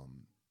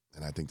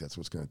 and I think that's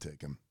what's going to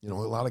take him. A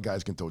lot of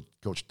guys can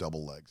coach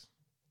double legs.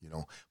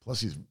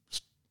 Plus he's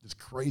just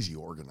crazy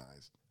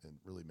organized and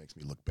really makes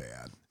me look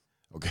bad.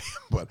 Okay.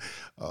 But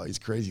he's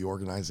crazy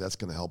organized. That's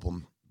going to help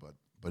him.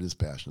 But his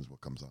passion is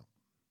what comes out.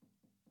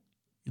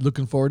 You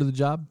looking forward to the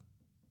job?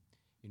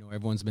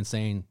 Everyone's been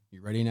saying,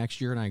 you ready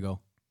next year? And I go,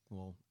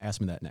 well, ask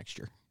me that next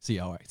year. See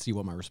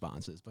what my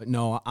response is. But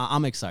no,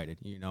 I'm excited.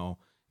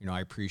 I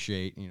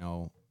appreciate,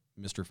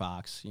 Mr.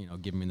 Fox,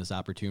 giving me this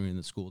opportunity in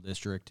the school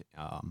district.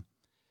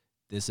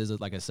 This is,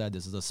 like I said,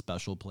 this is a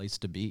special place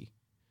to be.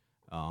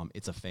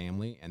 It's a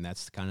family, and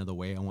that's kind of the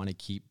way I want to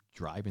keep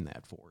driving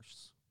that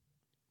force.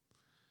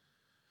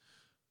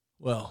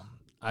 Well,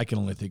 I can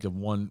only think of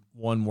one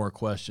more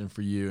question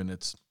for you, and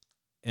it's,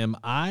 am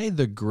I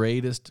the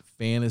greatest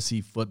fantasy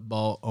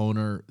football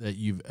owner that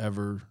you've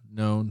ever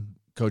known,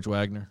 Coach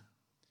Wagner?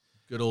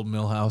 Good old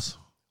Millhouse.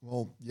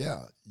 Well,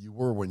 yeah, you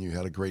were when you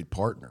had a great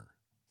partner,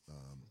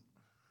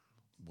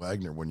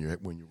 Wagner. When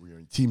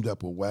you teamed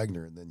up with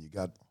Wagner, and then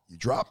you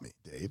dropped me,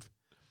 Dave.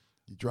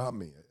 You dropped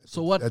me.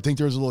 So what? I think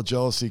there's a little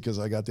jealousy because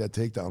I got that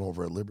takedown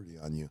over at Liberty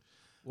on you.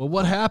 Well,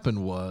 what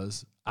happened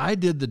was I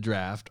did the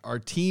draft. Our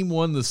team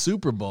won the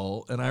Super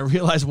Bowl, and I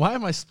realized, why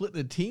am I splitting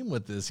a team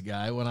with this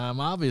guy when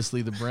I'm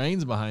obviously the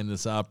brains behind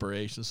this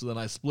operation? So then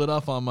I split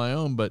off on my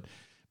own. But,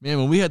 man,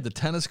 when we had the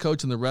tennis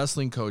coach and the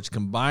wrestling coach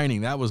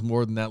combining, that was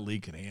more than that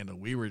league could handle.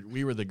 We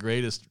were the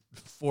greatest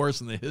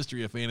force in the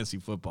history of fantasy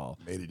football.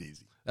 Made it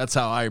easy. That's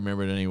how I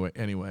remember it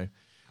anyway.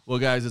 Well,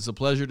 guys, it's a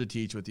pleasure to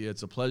teach with you.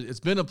 It's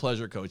been a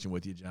pleasure coaching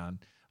with you, Jon.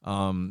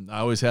 I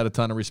always had a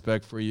ton of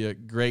respect for you.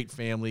 Great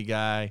family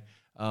guy.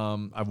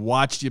 I've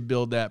watched you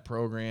build that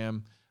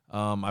program.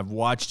 I've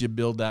watched you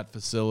build that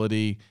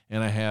facility,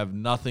 and I have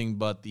nothing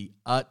but the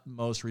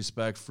utmost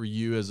respect for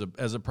you as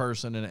a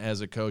person and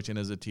as a coach and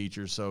as a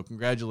teacher. So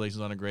congratulations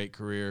on a great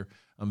career.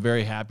 I'm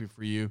very happy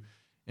for you.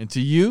 And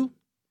to you,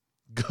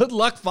 good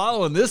luck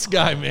following this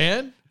guy,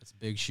 man. It's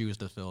big shoes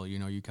to fill.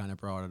 You kind of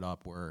brought it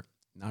up where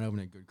not having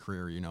a good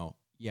career,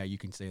 yeah, you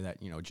can say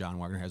that, Jon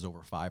Wagner has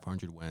over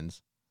 500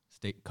 wins,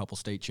 couple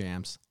state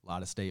champs, a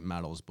lot of state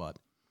medals, but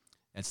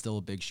that's still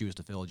a big shoes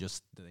to fill.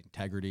 Just the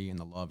integrity and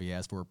the love he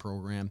has for a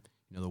program,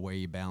 the way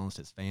he balanced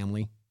his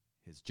family,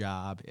 his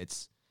job,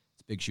 it's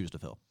big shoes to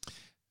fill.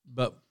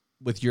 But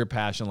with your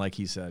passion, like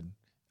he said,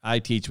 I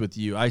teach with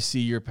you. I see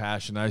your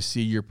passion. I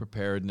see your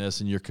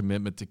preparedness and your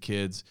commitment to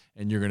kids,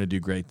 and you're going to do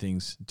great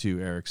things too,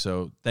 Eric.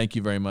 So thank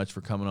you very much for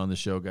coming on the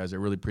show, guys. I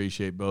really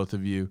appreciate both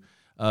of you.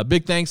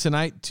 Big thanks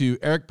tonight to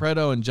Eric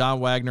Pretto and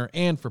Jon Wagner,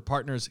 and for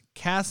partners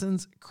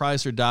Cassens,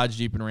 Chrysler, Dodge,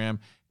 Jeep, and Ram,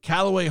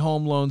 Callaway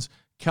Home Loans,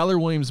 Keller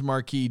Williams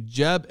Marquee,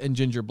 Jeb and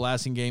Ginger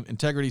Blasting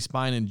Integrity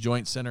Spine and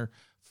Joint Center,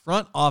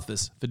 Front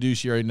Office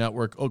Fiduciary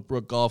Network, Oak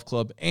Brook Golf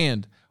Club,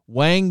 and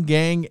Wang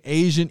Gang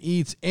Asian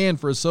Eats. And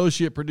for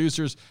associate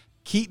producers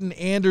Keaton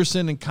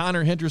Anderson and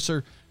Connor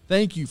Hinterser,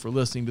 Thank you for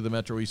listening to the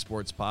Metro East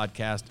Sports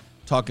Podcast,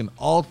 talking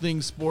all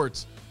things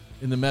sports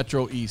in the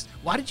Metro East.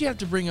 Why did you have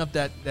to bring up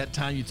that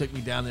time you took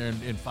me down there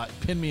and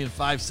pin me in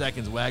 5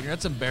 seconds, Wagner?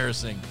 That's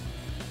embarrassing.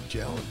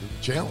 Challenge.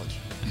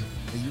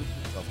 Hey, you're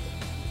tough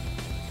though.